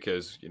whatnot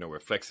because we're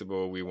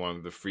flexible. We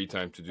want the free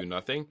time to do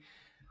nothing.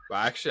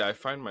 But actually, I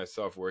find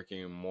myself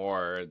working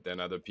more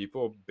than other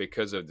people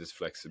because of this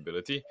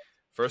flexibility.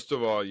 First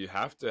of all, you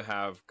have to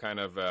have kind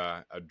of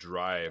a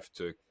drive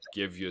to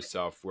give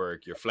yourself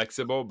work. You're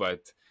flexible,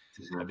 but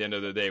at the end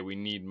of the day, we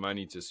need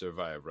money to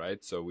survive,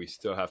 right? So we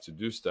still have to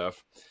do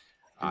stuff.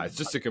 It's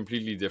just a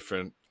completely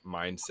different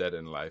mindset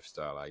and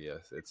lifestyle, I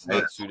guess. It's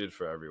Right. not suited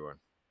for everyone.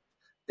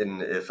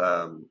 And if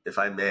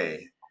I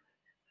may,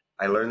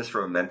 I learned this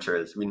from a mentor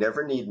is we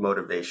never need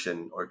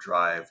motivation or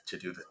drive to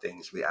do the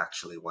things we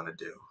actually want to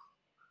do.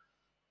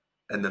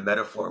 And the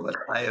metaphor was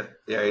I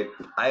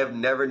have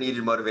never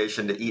needed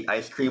motivation to eat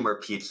ice cream or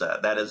pizza.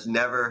 That is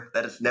never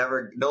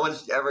no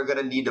one's ever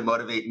gonna need to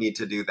motivate me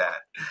to do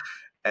that.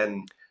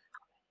 And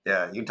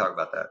yeah, you can talk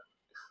about that.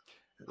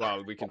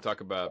 Well, we can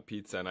talk about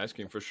pizza and ice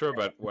cream for sure,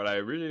 but what I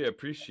really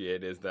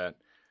appreciate is that,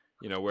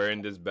 we're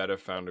in this Better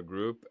Founder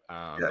group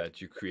Yeah. that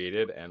you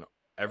created, and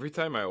every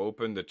time I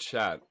open the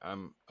chat,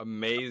 I'm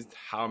amazed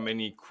how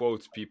many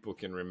quotes people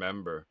can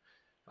remember.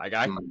 Like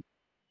Mm.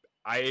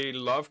 I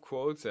love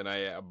quotes and I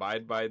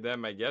abide by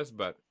them, I guess,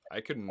 but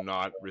I could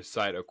not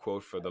recite a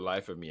quote for the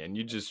life of me. And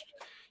you just,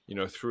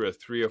 threw a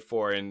 3 or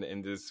 4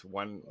 in this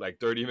one like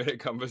 30-minute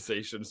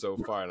conversation so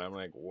far, and I'm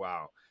like,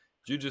 wow.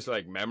 Do you just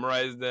like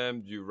memorize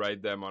them? Do you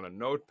write them on a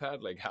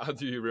notepad? Like, how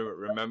do you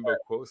remember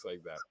quotes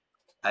like that?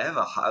 I have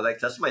like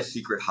that's my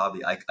secret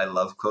hobby. I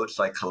love quotes,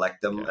 so I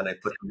collect them Okay, and I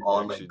put them you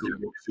all in my actually do.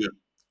 Google Keep.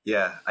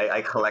 Yeah,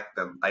 I collect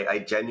them. I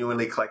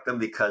genuinely collect them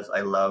because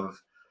I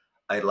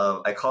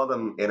call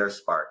them inner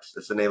sparks.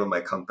 That's the name of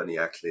my company,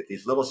 actually.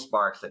 These little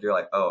sparks that you're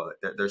like, oh,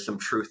 there's some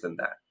truth in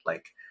that.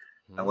 Like,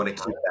 I want to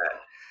keep that.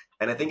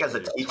 And I think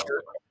Very cool.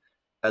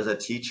 as a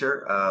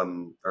teacher,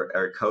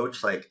 or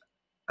coach, like,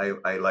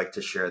 I like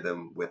to share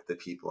them with the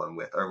people I'm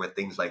with, or with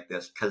things like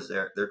this, because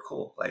they're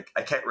cool. Like,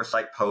 I can't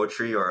recite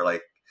poetry or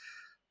like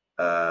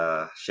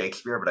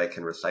Shakespeare, but I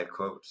can recite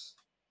quotes.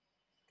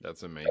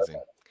 That's amazing.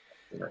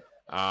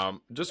 Yeah.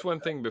 Just one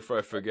thing before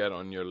I forget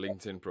on your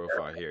LinkedIn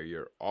profile here.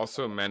 You're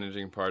also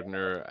managing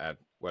partner at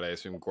what I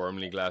assume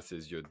Gormley Glass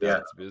is your Yeah.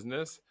 dad's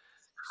business.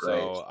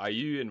 Right. So are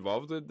you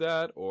involved with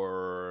that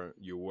or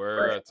you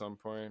were Right. at some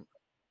point?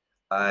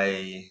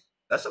 I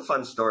That's a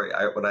fun story.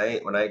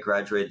 When I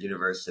graduated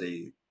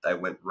university, I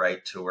went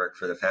right to work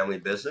for the family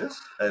business,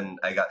 and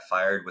I got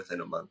fired within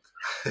a month.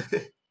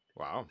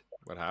 Wow.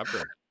 What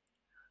happened?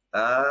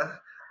 uh,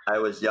 I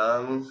was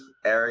young,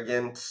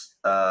 arrogant,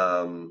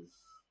 kind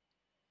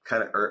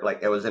of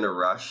like I was in a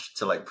rush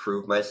to like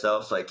prove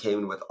myself. So I came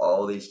in with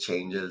all these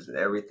changes and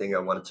everything I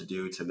wanted to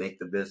do to make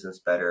the business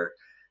better,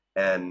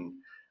 and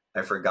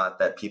I forgot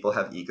that people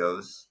have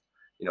egos.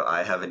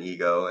 I have an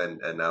ego,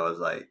 and I was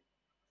like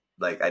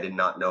I did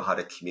not know how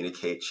to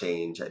communicate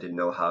change. I didn't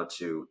know how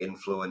to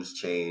influence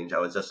change. I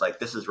was just like,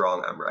 this is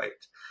wrong, I'm right.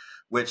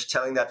 Which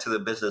telling that to the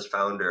business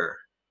founder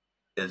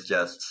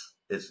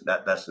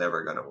that's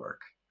never gonna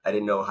work. I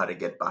didn't know how to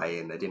get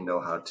buy-in. I didn't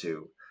know how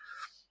to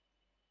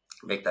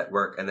make that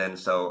work. And then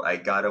so I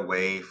got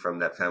away from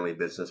that family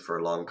business for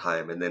a long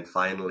time. And then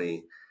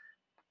finally,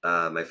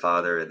 my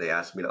father, they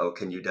asked me, oh,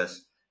 can you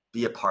just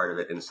be a part of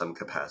it in some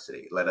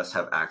capacity? Let us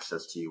have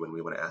access to you when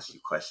we want to ask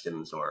you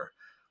questions or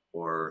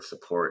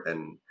support.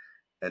 And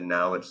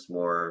now it's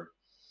more,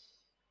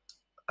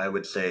 I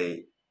would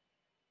say,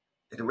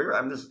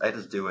 I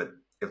just do it.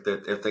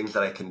 If things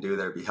that I can do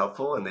that would be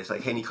helpful, and they say,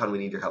 hey, Nikon, we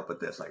need your help with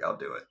this, like I'll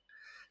do it.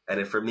 And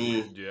if for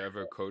me, Do you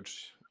ever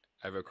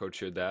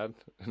coach your dad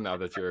now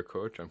that you're a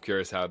coach? I'm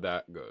curious how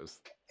that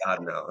goes. God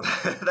no,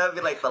 that'd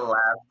be like the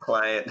last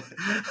client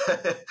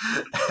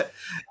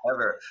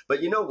ever.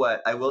 But you know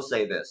what? I will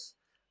say this: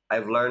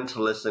 I've learned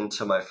to listen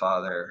to my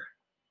father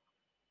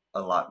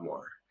a lot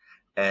more,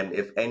 And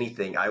if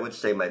anything, I would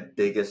say my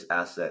biggest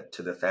asset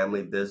to the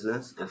family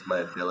business is my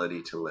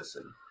ability to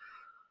listen.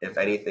 If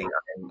Okay. anything,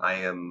 I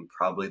am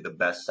probably the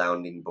best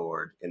sounding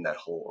board in that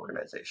whole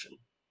organization.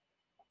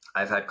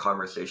 I've had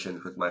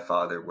conversations with my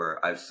father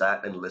where I've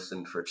sat and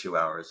listened for 2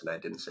 hours and I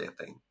didn't say a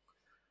thing.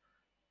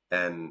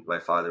 And my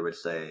father would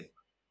say,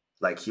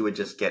 like he would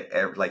just get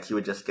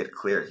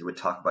clear. He would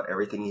talk about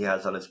everything he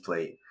has on his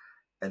plate,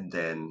 and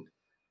then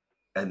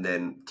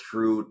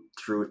through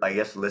I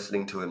guess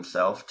listening to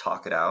himself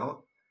talk it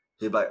out,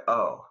 he'd be like,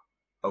 oh,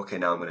 okay,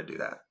 now I'm going to do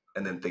that,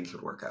 and then things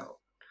would work out.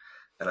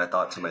 And I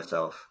thought to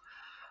myself,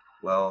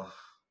 well,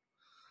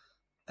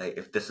 hey,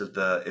 if this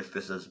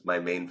is my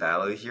main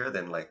value here,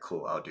 then like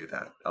cool, I'll do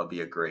that. I'll be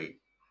a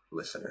great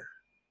listener.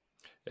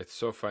 It's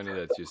so funny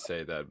that you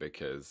say that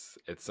because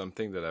it's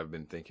something that I've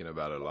been thinking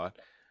about a lot.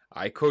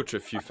 I coach a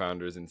few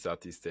founders in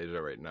Southeast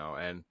Asia right now,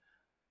 and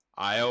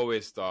I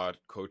always thought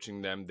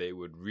coaching them, they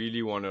would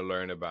really want to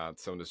learn about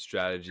some of the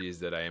strategies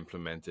that I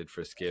implemented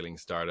for scaling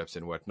startups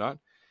and whatnot.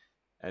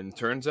 And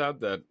turns out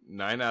that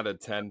 9 out of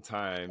 10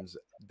 times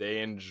they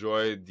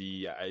enjoy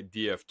the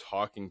idea of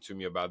talking to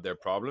me about their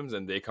problems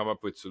and they come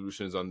up with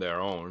solutions on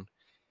their own.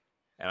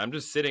 And I'm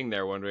just sitting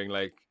there wondering,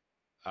 like,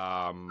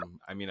 I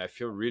mean, I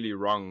feel really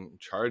wrong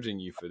charging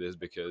you for this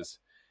because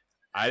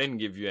I didn't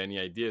give you any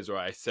ideas, or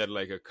I said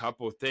like a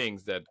couple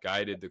things that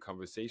guided the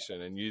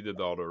conversation and you did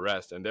all the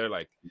rest. And they're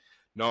like,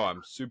 no,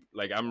 I'm super,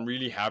 like, I'm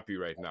really happy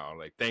right now.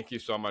 Like, thank you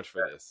so much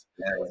for this.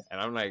 Yeah. And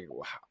I'm like,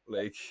 wow,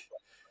 like,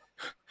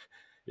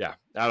 yeah,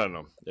 I don't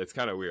know. It's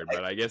kind of weird,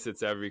 but I guess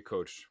it's every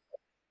coach.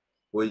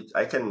 Well,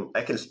 I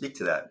can speak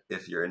to that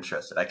if you're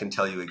interested. I can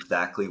tell you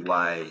exactly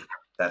why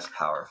that's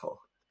powerful.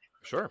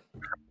 Sure.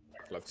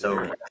 Love to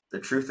hear So it. the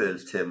truth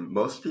is, Tim,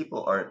 most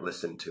people aren't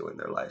listened to in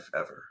their life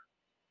ever.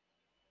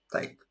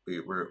 Like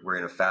we're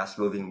in a fast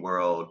moving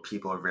world.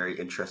 People are very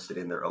interested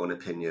in their own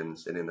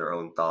opinions and in their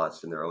own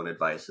thoughts and their own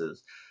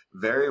advices.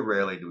 Very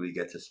rarely do we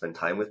get to spend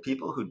time with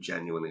people who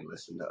genuinely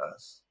listen to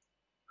us,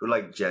 who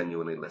like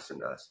genuinely listen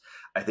to us.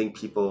 I think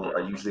people are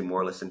usually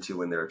more listened to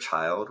when they're a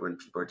child, when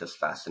people are just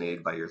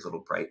fascinated by your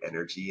little bright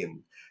energy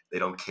and they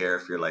don't care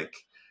if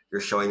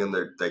you're showing them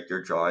their like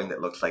your drawing that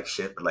looks like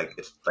shit, but like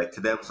it's like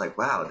to them it's like,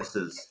 wow,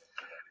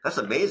 that's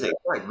amazing.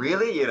 Like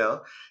really,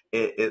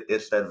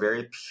 it's that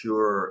very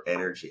pure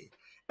energy.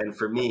 And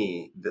for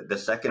me, the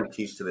second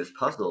piece to this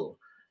puzzle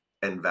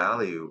and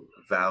value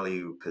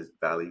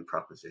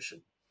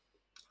proposition,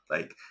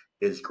 like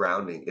is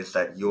grounding. It's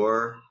that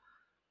your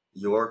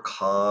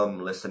calm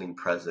listening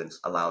presence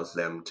allows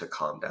them to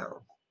calm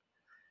down.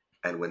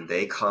 And when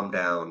they calm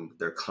down,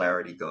 their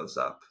clarity goes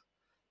up.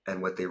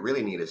 And what they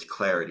really need is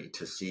clarity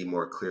to see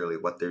more clearly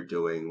what they're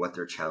doing, what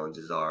their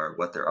challenges are,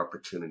 what their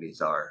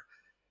opportunities are.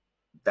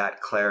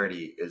 That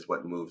clarity is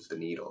what moves the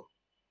needle.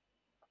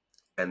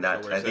 And So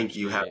that we're I think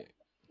you have, essentially,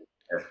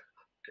 yeah,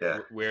 yeah,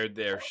 we're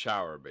their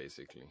shower,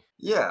 basically.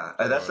 yeah. You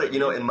And know that's what I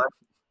like, mean?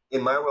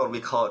 in my world, we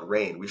call it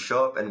rain. We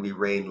show up and we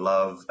rain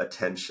love,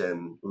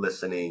 attention,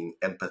 listening,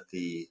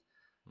 empathy,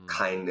 Mm.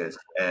 kindness,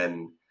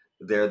 and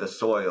they're the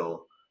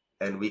soil.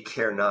 And we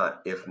care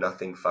not if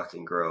nothing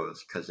fucking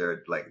grows because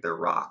they're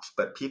rocks.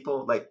 But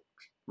people like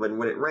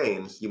when it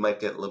rains, you might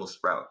get little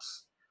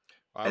sprouts,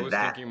 I and was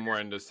that thinking more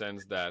in the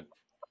sense that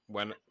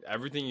when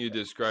everything you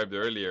described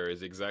earlier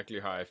is exactly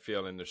how I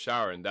feel in the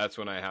shower, and that's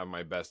when I have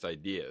my best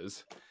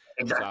ideas. So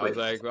I was exactly,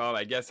 like, well,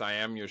 I guess I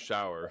am your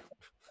shower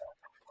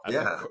as a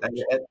yeah.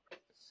 coach.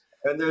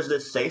 And there's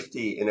this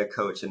safety in a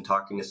coach and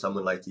talking to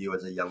someone like you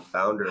as a young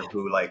founder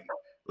who like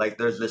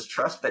there's this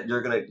trust that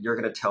you're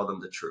gonna tell them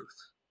the truth.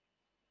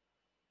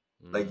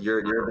 Like Mm.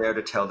 you're there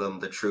to tell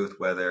them the truth,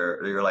 whether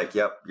you're like,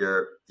 yep,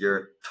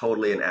 you're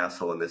totally an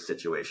asshole in this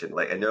situation.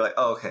 Like, and you're like,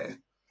 oh, okay,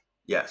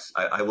 yes,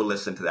 I will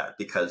listen to that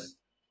because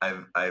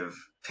I've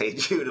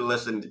paid you to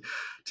listen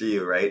to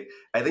you, right?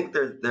 I think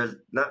there's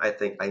not. I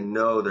think I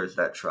know there's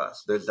that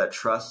trust. There's that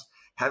trust.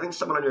 Having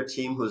someone on your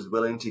team who's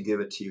willing to give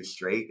it to you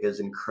straight is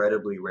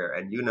incredibly rare.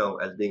 And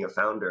as being a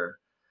founder,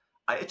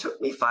 it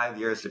took me 5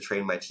 years to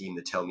train my team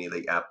to tell me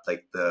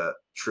like the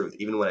truth,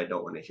 even when I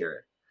don't want to hear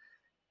it.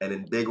 And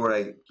in big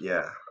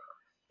yeah,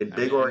 in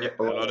big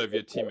A lot of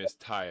your team is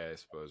Thai, I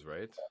suppose,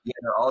 right? yeah,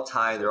 they're all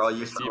Thai. So They're all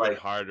used it's to even like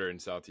harder in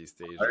Southeast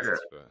Asia, I harder.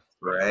 suppose.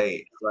 Yeah.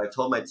 Right. So I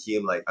told my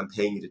team, like, I'm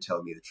paying you to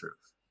tell me the truth.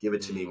 Give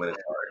it to me Mm. when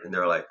it's hard. And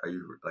they're like, are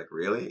you like,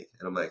 really?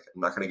 And I'm like,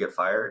 I'm not going to get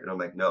fired. And I'm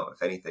like, no,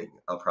 if anything,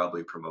 I'll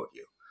probably promote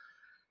you.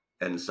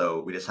 And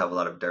so we just have a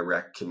lot of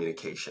direct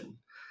communication.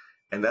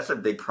 And that's a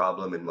big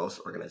problem in most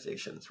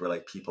organizations where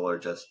like people are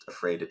just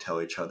afraid to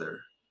tell each other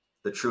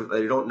the truth.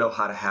 They don't know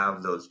how to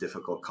have those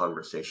difficult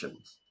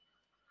conversations.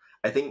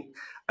 I don't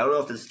know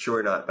if this is true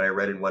or not, but I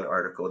read in one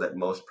article that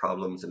most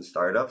problems in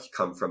startups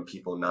come from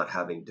people not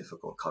having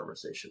difficult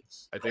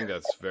conversations. I think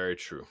that's very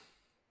true.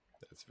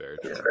 That's very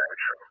Yeah.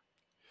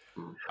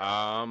 true.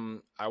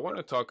 I want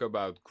to talk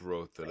about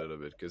growth a little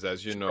bit because,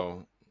 as you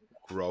know,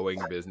 growing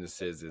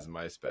businesses is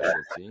my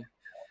specialty,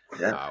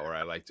 Yeah. or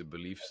I like to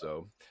believe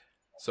so.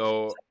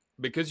 So,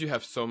 because you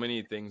have so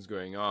many things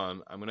going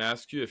on, I'm going to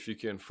ask you if you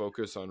can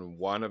focus on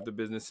one of the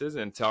businesses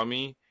and tell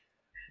me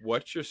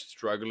what you're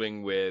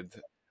struggling with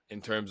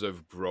in terms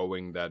of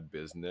growing that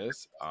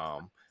business.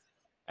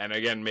 And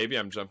again, maybe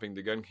I'm jumping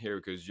the gun here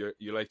because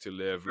you like to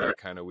live like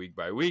kind of week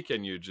by week,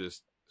 and you're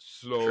just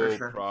slow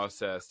Sure.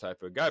 process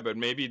type of guy. But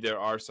maybe there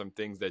are some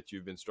things that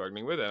you've been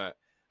struggling with, and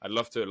I'd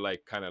love to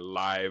like kind of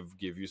live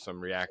give you some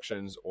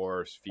reactions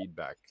or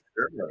feedback.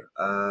 Sure.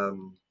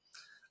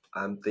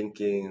 I'm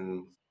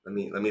thinking. Let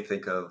me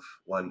think of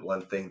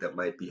one thing that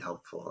might be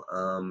helpful.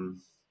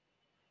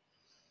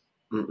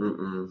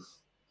 Mm-mm-mm.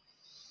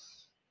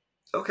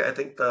 Okay, I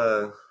think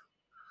I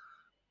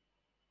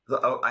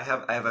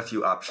have a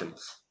few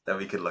options that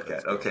we could look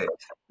Let's at. go. Okay,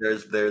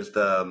 there's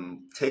the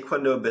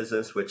Taekwondo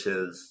business, which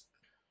is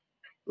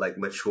like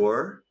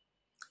mature,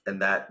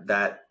 and that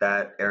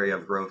area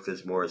of growth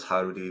is more is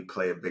how do we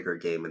play a bigger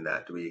game in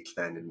that? Do we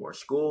expand in more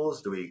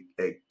schools? Do we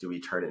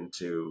turn it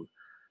into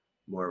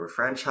more of a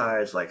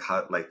franchise? Like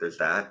how like there's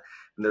that,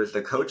 and there's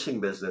the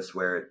coaching business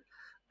where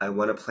I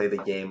want to play the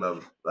game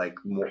of like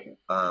more,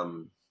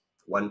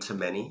 one to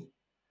many,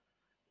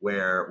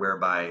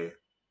 whereby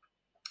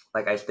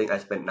like I think I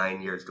spent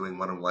 9 years doing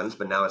one-on-ones,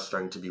 but now it's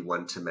starting to be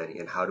one to many.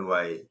 And how do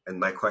I? And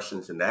my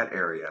questions in that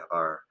area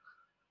are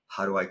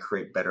how do I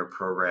create better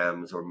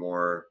programs or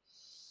more?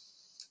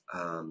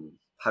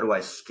 How do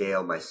I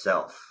scale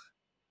myself?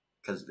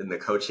 Because in the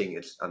coaching,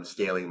 I'm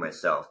scaling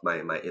myself, my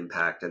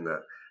impact, and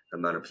the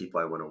amount of people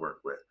I want to work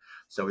with.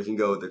 So we can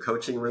go the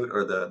coaching route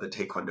or the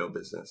Taekwondo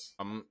business.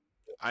 Um,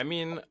 I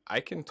mean, I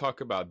can talk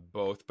about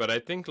both, but I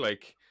think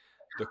like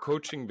the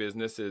coaching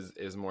business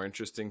is more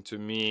interesting to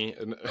me.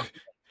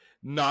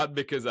 Not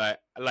because I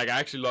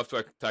actually love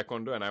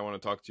taekwondo, and I want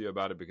to talk to you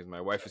about it because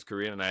my wife is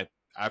Korean, and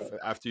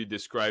after you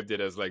described it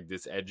as like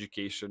this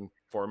education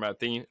format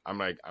thing, I'm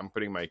like I'm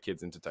putting my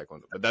kids into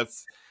taekwondo, but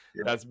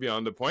Yeah. that's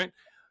beyond the point.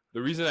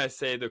 The reason I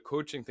say the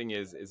coaching thing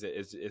is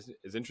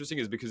interesting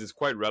is because it's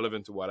quite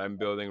relevant to what I'm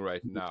building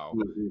right now,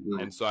 Mm-hmm.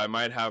 and so I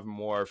might have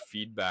more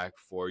feedback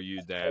for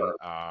you than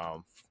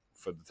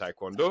for the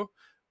taekwondo,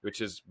 which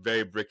is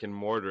very brick and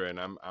mortar, and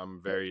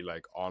I'm very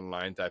like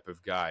online type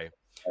of guy.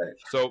 Right.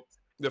 So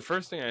the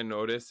first thing I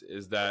notice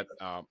is that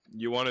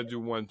you want to do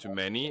one to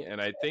many, and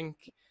I think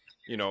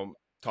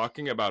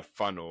talking about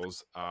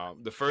funnels,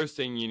 the first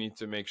thing you need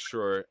to make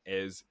sure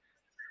is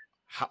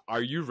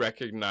are you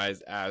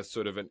recognized as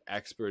sort of an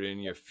expert in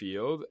your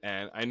field?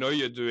 And I know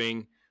you're doing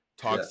Yeah.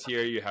 talks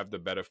here, you have the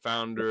Better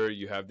Founder,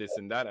 you have this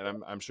and that,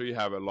 and I'm sure you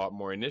have a lot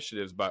more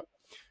initiatives. But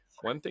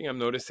one thing I'm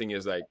noticing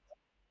is like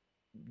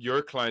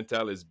your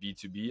clientele is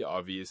B2B,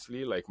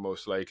 obviously, like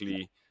most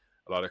likely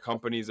a lot of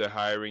companies are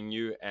hiring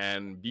you,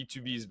 and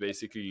B2Bs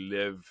basically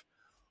live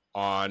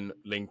on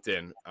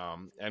LinkedIn.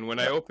 And when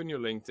I open your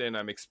LinkedIn,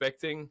 I'm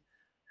expecting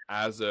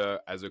as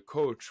a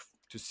coach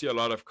to see a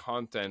lot of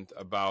content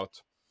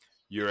about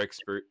your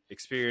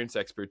experience,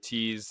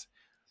 expertise,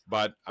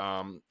 but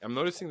I'm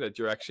noticing that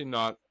you're actually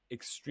not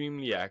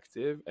extremely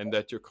active and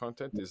that your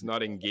content is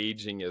not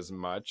engaging as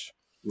much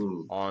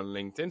Mm. on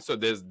LinkedIn. So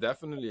there's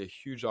definitely a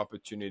huge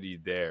opportunity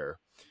there.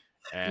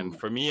 And Mm.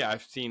 for me,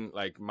 I've seen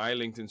like my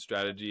LinkedIn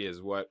strategy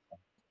is what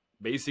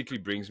basically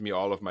brings me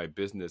all of my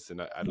business.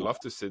 And I'd love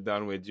to sit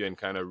down with you and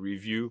kind of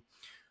review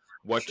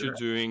what you're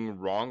Sure. doing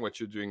wrong, what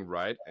you're doing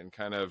right, and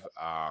kind of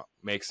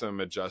make some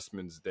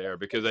adjustments there.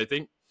 Because I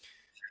think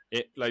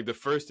like the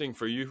first thing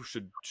for you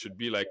should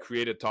be like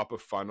create a top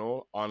of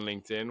funnel on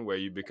LinkedIn where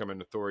you become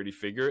an authority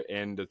figure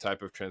in the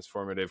type of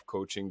transformative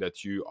coaching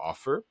that you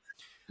offer.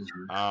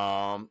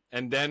 Mm-hmm.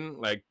 And then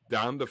like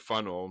down the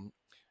funnel,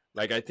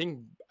 like I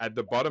think at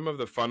the bottom of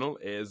the funnel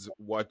is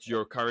what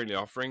you're currently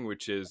offering,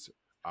 which is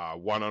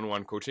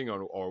one-on-one coaching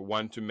or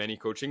one-to-many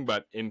coaching,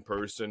 but in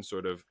person,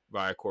 sort of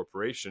via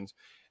corporations,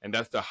 and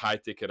that's the high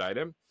ticket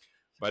item.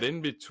 But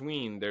in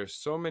between, there's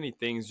so many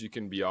things you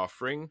can be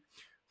offering,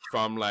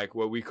 from like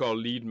what we call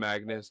lead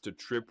magnets to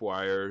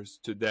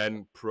tripwires to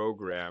then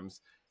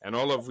programs, and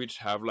all of which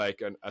have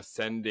like an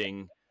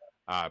ascending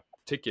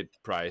ticket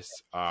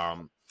price.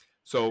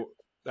 So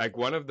like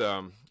one of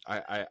the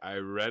I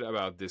read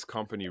about this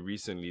company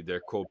recently.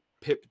 They're called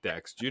Pip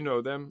Decks. Do you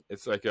know them?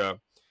 It's like a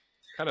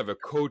kind of a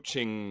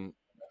coaching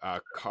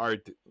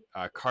card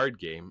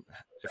game.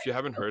 If you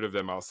haven't heard of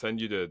them, I'll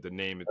send you the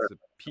name. It's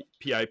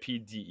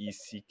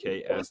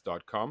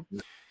pipdecks.com.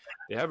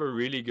 They have a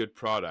really good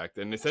product,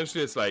 and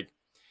essentially it's like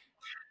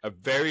a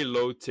very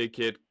low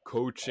ticket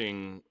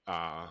coaching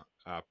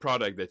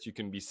product that you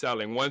can be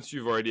selling once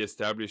you've already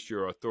established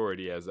your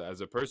authority as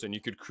a person.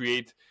 You could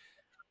create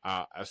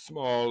a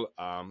small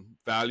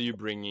value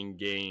bringing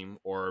game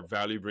or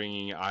value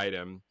bringing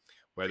item,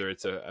 whether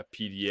it's a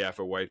PDF,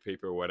 a white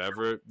paper, or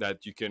whatever,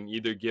 that you can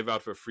either give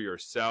out for free or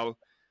sell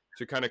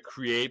to kind of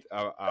create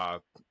a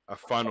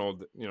funnel,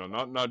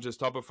 not just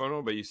top of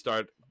funnel, but you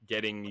start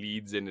getting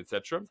leads in,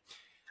 etc.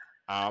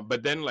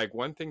 But then like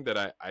one thing that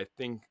I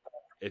think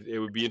it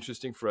would be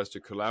interesting for us to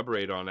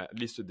collaborate on, at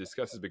least to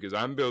discuss, is because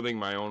I'm building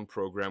my own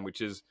program,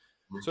 which is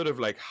sort of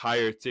like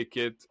higher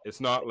ticket.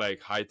 It's not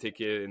like high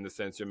ticket in the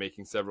sense you're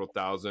making several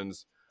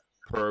thousands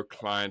per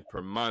client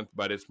per month,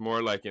 but it's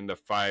more like in the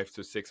 $500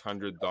 to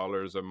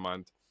 $600 a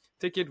month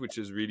ticket, which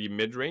is really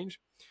mid range.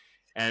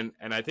 And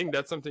I think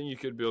that's something you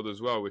could build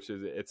as well, which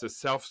is it's a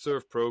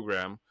self-serve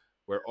program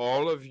where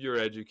all of your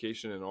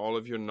education and all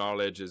of your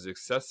knowledge is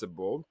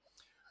accessible,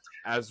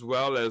 as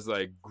well as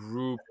like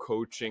group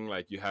coaching.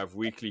 Like you have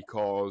weekly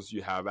calls,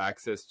 you have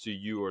access to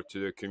you or to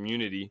the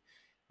community.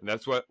 And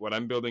that's what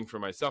I'm building for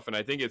myself. And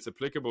I think it's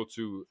applicable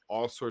to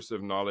all sorts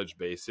of knowledge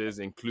bases,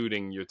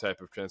 including your type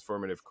of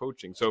transformative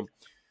coaching. So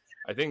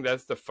I think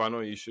that's the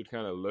funnel you should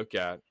kind of look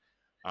at.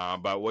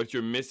 But what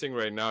you're missing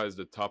right now is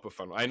the top of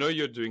funnel. I know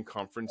you're doing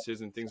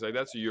conferences and things like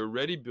that, so you're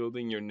already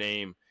building your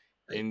name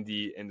Right. in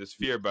the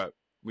sphere. But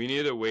we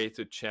need a way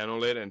to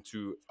channel it and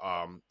to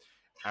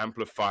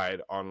amplify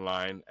it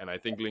online. And I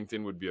think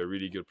LinkedIn would be a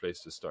really good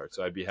place to start.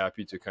 So I'd be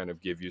happy to kind of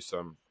give you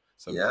some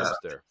Yeah, tips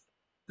there.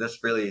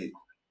 that's really,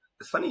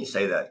 it's funny you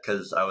say that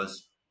because I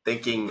was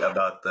thinking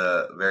about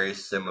the very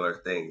similar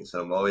things.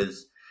 I'm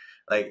always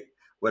like,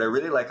 what I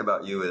really like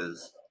about you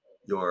is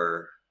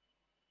your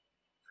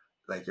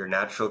your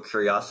natural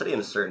curiosity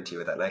and certainty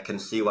with that. And I can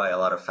see why a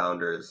lot of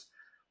founders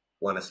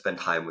want to spend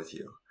time with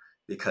you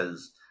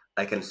because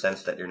I can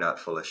sense that you're not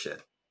full of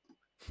shit.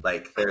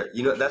 Like there,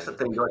 that's the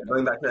thing.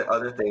 Going back to that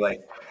other thing, like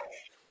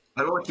I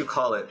don't know what you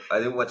call it.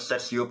 I think what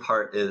sets you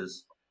apart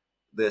is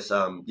this.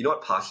 You know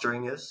what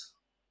posturing is?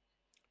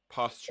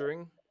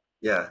 Posturing,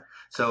 Yeah. like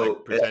So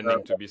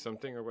pretending to be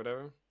something or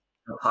whatever.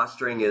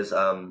 posturing is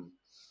the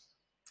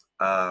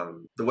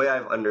way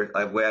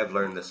I've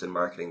learned this in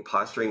marketing.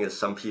 Posturing is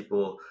some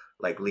people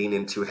like lean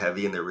in too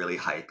heavy and they're really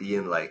hypey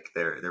and like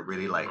they're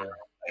really like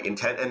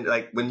intent, and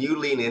like when you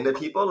lean into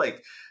people,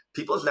 like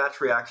people's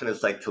natural reaction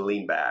is like to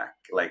lean back,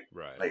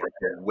 Right. like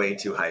they're way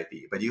too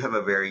hypey. But you have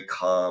a very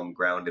calm,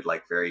 grounded,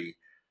 like very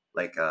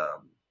like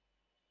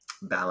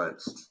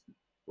balanced,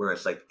 where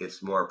it's like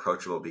it's more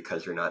approachable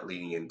because you're not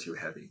leaning in too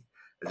heavy.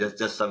 It's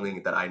just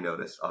something that I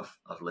noticed of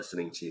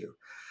listening to you.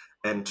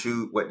 And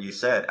to what you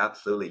said,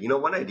 absolutely.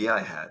 One idea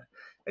I had,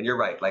 and you're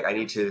right, like I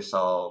need to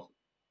solve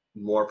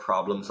more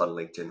problems on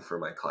LinkedIn for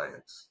my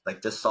clients.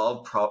 Like just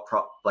solve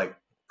like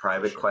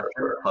private questions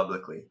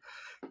publicly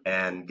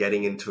and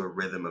getting into a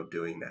rhythm of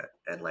doing that.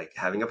 And like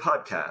having a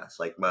podcast,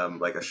 like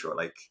a short,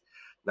 like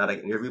not an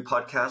interview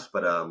podcast,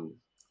 but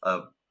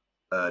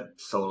a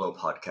solo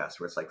podcast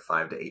where it's like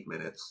 5 to 8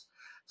 minutes.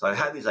 So I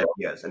had these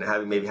ideas, and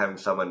having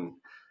someone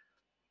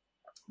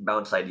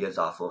bounce ideas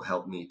off will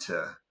help me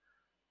to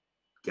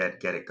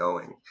get it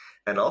going.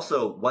 And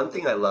also one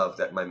thing I love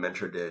that my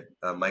mentor did,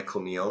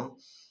 Michael Neal,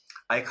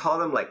 I call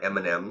them like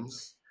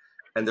M&Ms,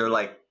 and they're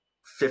like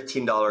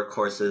 $15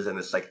 courses, and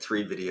it's like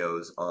three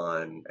videos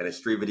on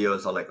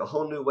like a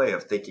whole new way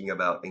of thinking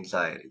about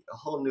anxiety, a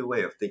whole new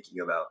way of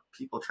thinking about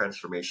people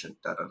transformation,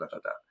 da da da da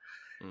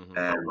da. Mm-hmm.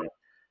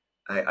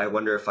 And I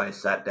wonder if I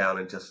sat down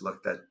and just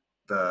looked at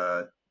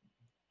the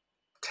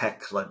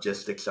tech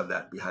logistics of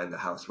that behind the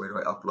house. Where do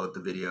I upload the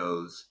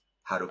videos?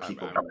 How do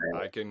people?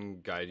 I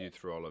can guide you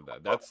through all of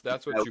that.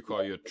 That's what you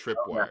call your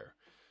tripwire.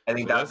 I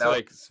think so that's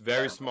like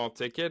very small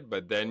ticket,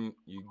 but then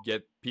you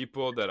get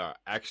people that are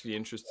actually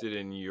interested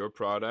in your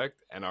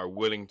product and are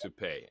willing to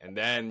pay, and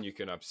then you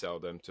can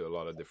upsell them to a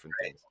lot of different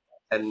things.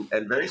 And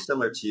very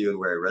similar to you, and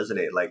where I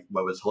resonate, like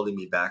what was holding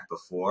me back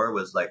before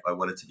was like I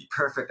wanted to be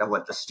perfect. I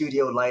want the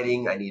studio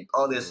lighting. I need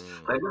all this.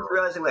 And I was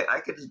realizing like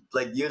I could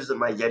like use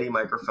my Yeti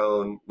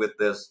microphone with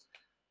this.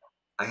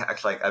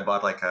 I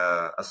bought like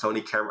a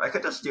Sony camera. I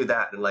could just do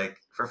that, and like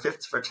for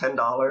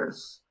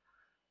 $10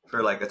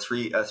 for like a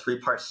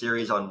three-part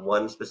series on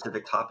one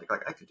specific topic,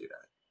 like I could do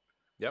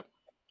that. Yep,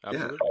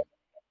 absolutely. Yeah.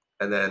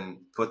 And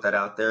then put that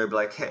out there, be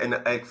like, hey, and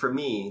like for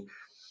me,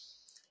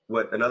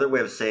 what another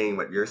way of saying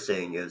what you're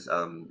saying is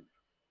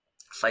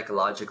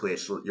psychologically,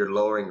 you're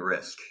lowering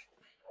risk.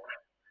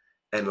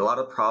 And a lot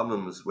of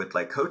problems with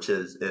like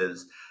coaches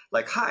is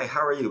like, hi,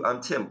 how are you?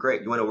 I'm Tim.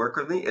 Great. You want to work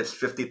with me? It's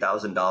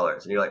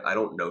 $50,000. And you're like, I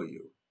don't know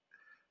you.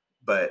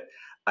 But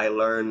I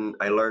learn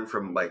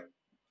from like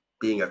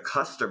being a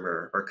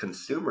customer or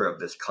consumer of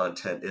this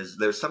content is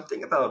there's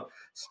something about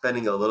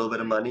spending a little bit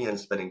of money and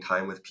spending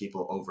time with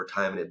people over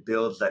time. And it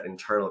builds that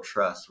internal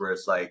trust where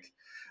it's like,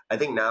 I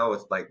think now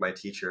with like my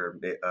teacher,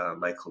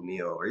 Michael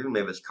Neal, or even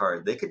Mavis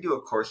Card, they could do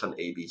a course on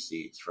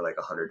ABCs for like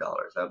 $100.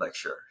 I'm like,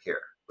 sure,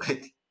 here,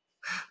 like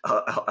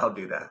I'll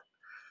do that.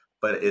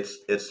 But it's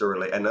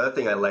the another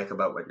thing I like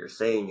about what you're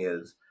saying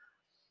is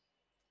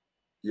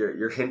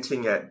you're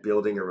hinting at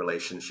building a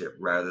relationship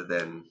rather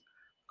than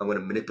I'm going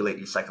to manipulate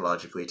you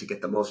psychologically to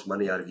get the most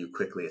money out of you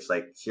quickly. It's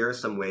like here are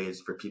some ways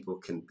for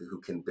people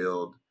who can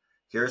build.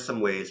 Here are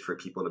some ways for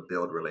people to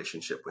build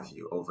relationship with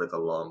you over the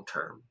long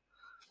term.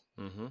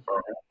 Mm-hmm.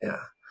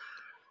 Yeah.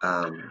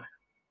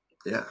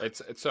 Yeah.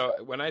 It's so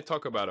when I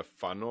talk about a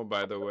funnel,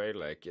 by the way,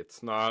 like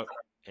it's not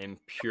in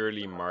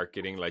purely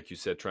marketing, like you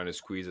said, trying to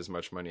squeeze as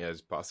much money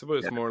as possible.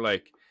 It's more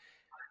like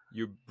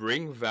you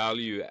bring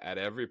value at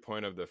every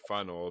point of the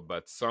funnel,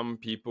 but some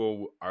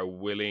people are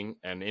willing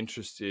and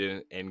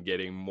interested in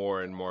getting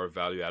more and more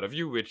value out of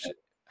you, which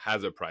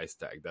has a price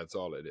tag. That's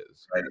all it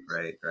is.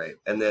 Right.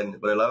 And then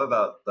what I love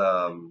about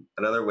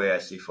another way I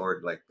see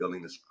forward, like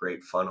building this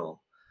great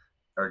funnel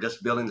or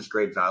just building this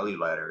great value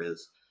ladder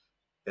is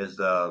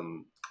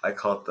I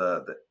call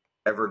it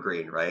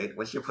evergreen, right?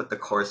 Once you put the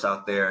course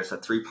out there, it's a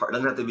 3-part. It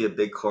doesn't have to be a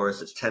big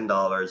course. It's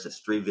 $10. It's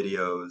 3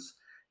 videos,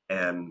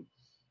 and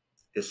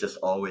it's just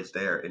always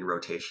there in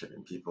rotation.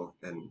 And people,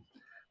 and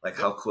like,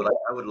 how cool!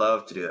 I would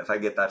love to do that. If I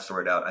get that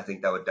sorted out, I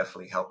think that would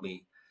definitely help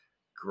me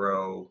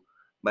grow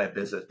my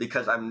business,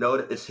 because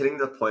it's hitting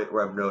the point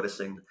where I'm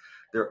noticing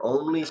there are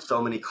only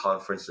so many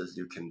conferences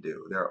you can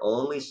do. There are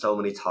only so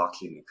many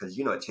talks you need, because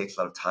it takes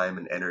a lot of time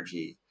and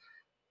energy.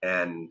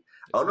 And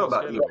I don't know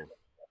about you.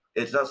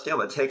 It's not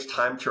stable. It takes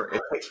time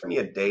it takes me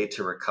a day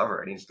to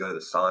recover. I need to go to the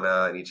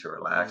sauna. I need to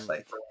relax.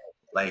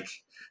 Like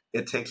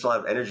it takes a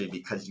lot of energy,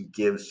 because you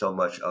give so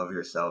much of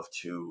yourself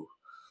to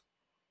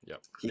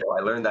people.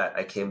 I learned that.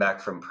 I came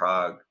back from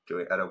Prague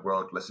at a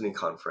World Listening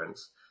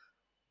Conference,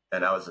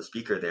 and I was a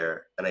speaker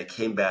there, and I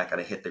came back and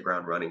I hit the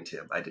ground running,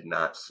 Tim. I did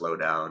not slow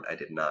down. I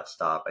did not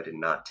stop. I did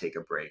not take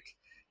a break.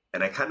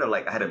 And I kind of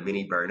I had a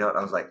mini burnout.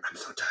 I was like, I'm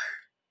so tired.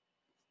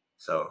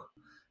 So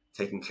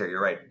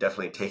you're right,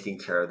 definitely taking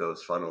care of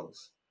those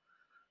funnels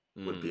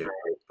would be a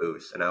great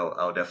boost. And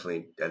I'll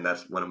definitely, and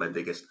that's one of my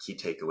biggest key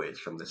takeaways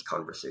from this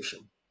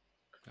conversation.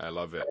 I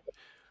love it.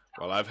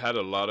 Well, I've had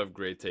a lot of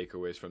great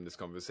takeaways from this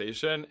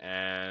conversation.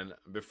 And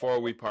before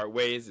we part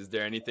ways, is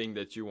there anything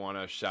that you want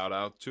to shout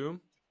out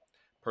to,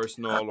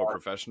 personal or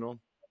professional?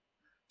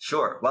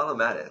 Sure. While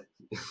I'm at it,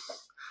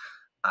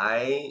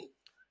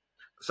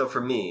 so for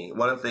me,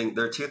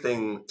 there are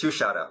two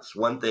shout outs.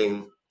 One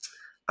thing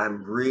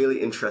I'm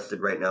really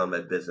interested right now in my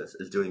business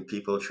is doing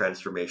people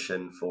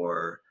transformation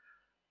for,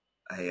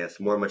 I guess,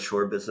 more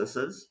mature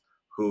businesses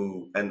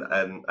and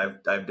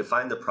I've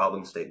defined the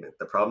problem statement.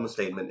 The problem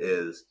statement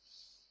is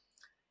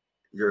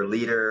you're a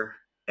leader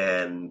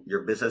and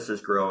your business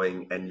is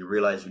growing, and you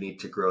realize you need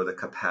to grow the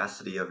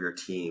capacity of your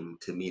team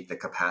to meet the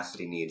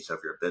capacity needs of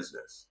your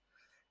business.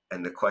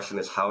 And the question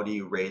is, how do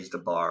you raise the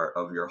bar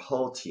of your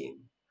whole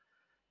team?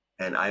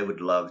 And I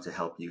would love to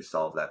help you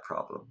solve that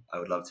problem. I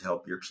would love to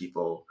help your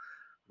people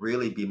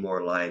really be more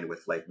aligned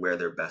with where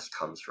their best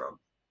comes from.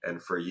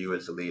 And for you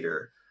as a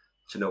leader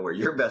to know where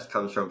your best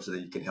comes from so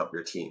that you can help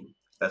your team.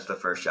 That's the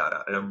first shout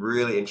out. And I'm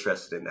really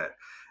interested in that.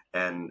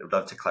 And I'd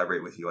love to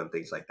collaborate with you on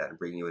things like that and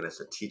bring you in as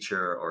a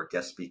teacher or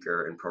guest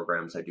speaker in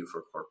programs I do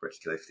for corporates,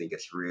 because I think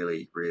it's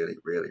really, really,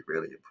 really,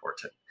 really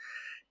important.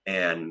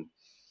 And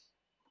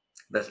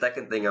the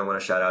second thing I want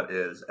to shout out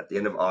is at the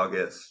end of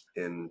August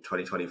in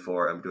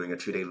 2024, I'm doing a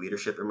 2-day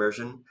leadership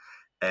immersion.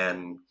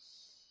 And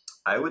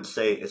I would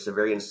say it's a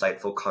very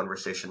insightful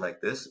conversation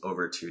like this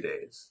over 2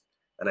 days.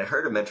 And I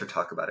heard a mentor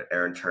talk about it,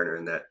 Aaron Turner,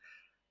 and that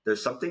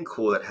there's something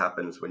cool that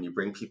happens when you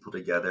bring people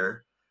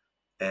together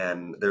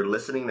and they're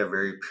listening in a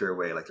very pure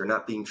way. Like, they're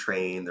not being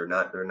trained, they're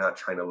not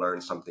trying to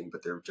learn something,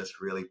 but they're just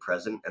really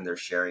present, and they're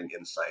sharing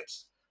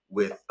insights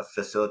with a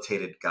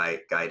facilitated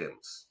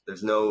guidance.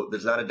 There's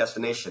not a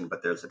destination,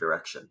 but there's a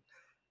direction.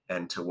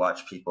 And to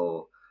watch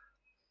people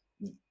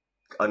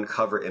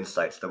uncover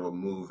insights that will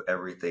move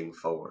everything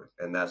forward.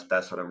 And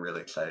that's what I'm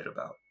really excited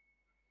about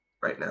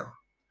right now.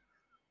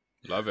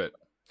 Love it.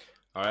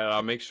 All right,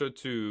 I'll make sure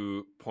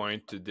to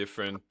point to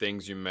different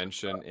things you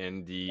mentioned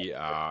in the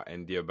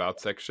about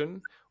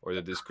section or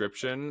the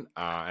description.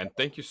 And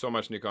thank you so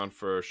much, Nikon,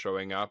 for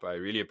showing up. I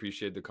really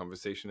appreciate the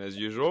conversation as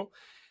usual.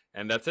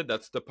 And that's it.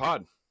 That's the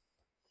pod.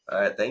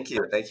 All right, thank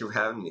you. Thank you for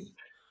having me.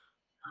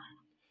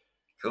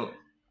 Cool.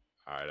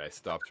 All right, I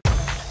stopped.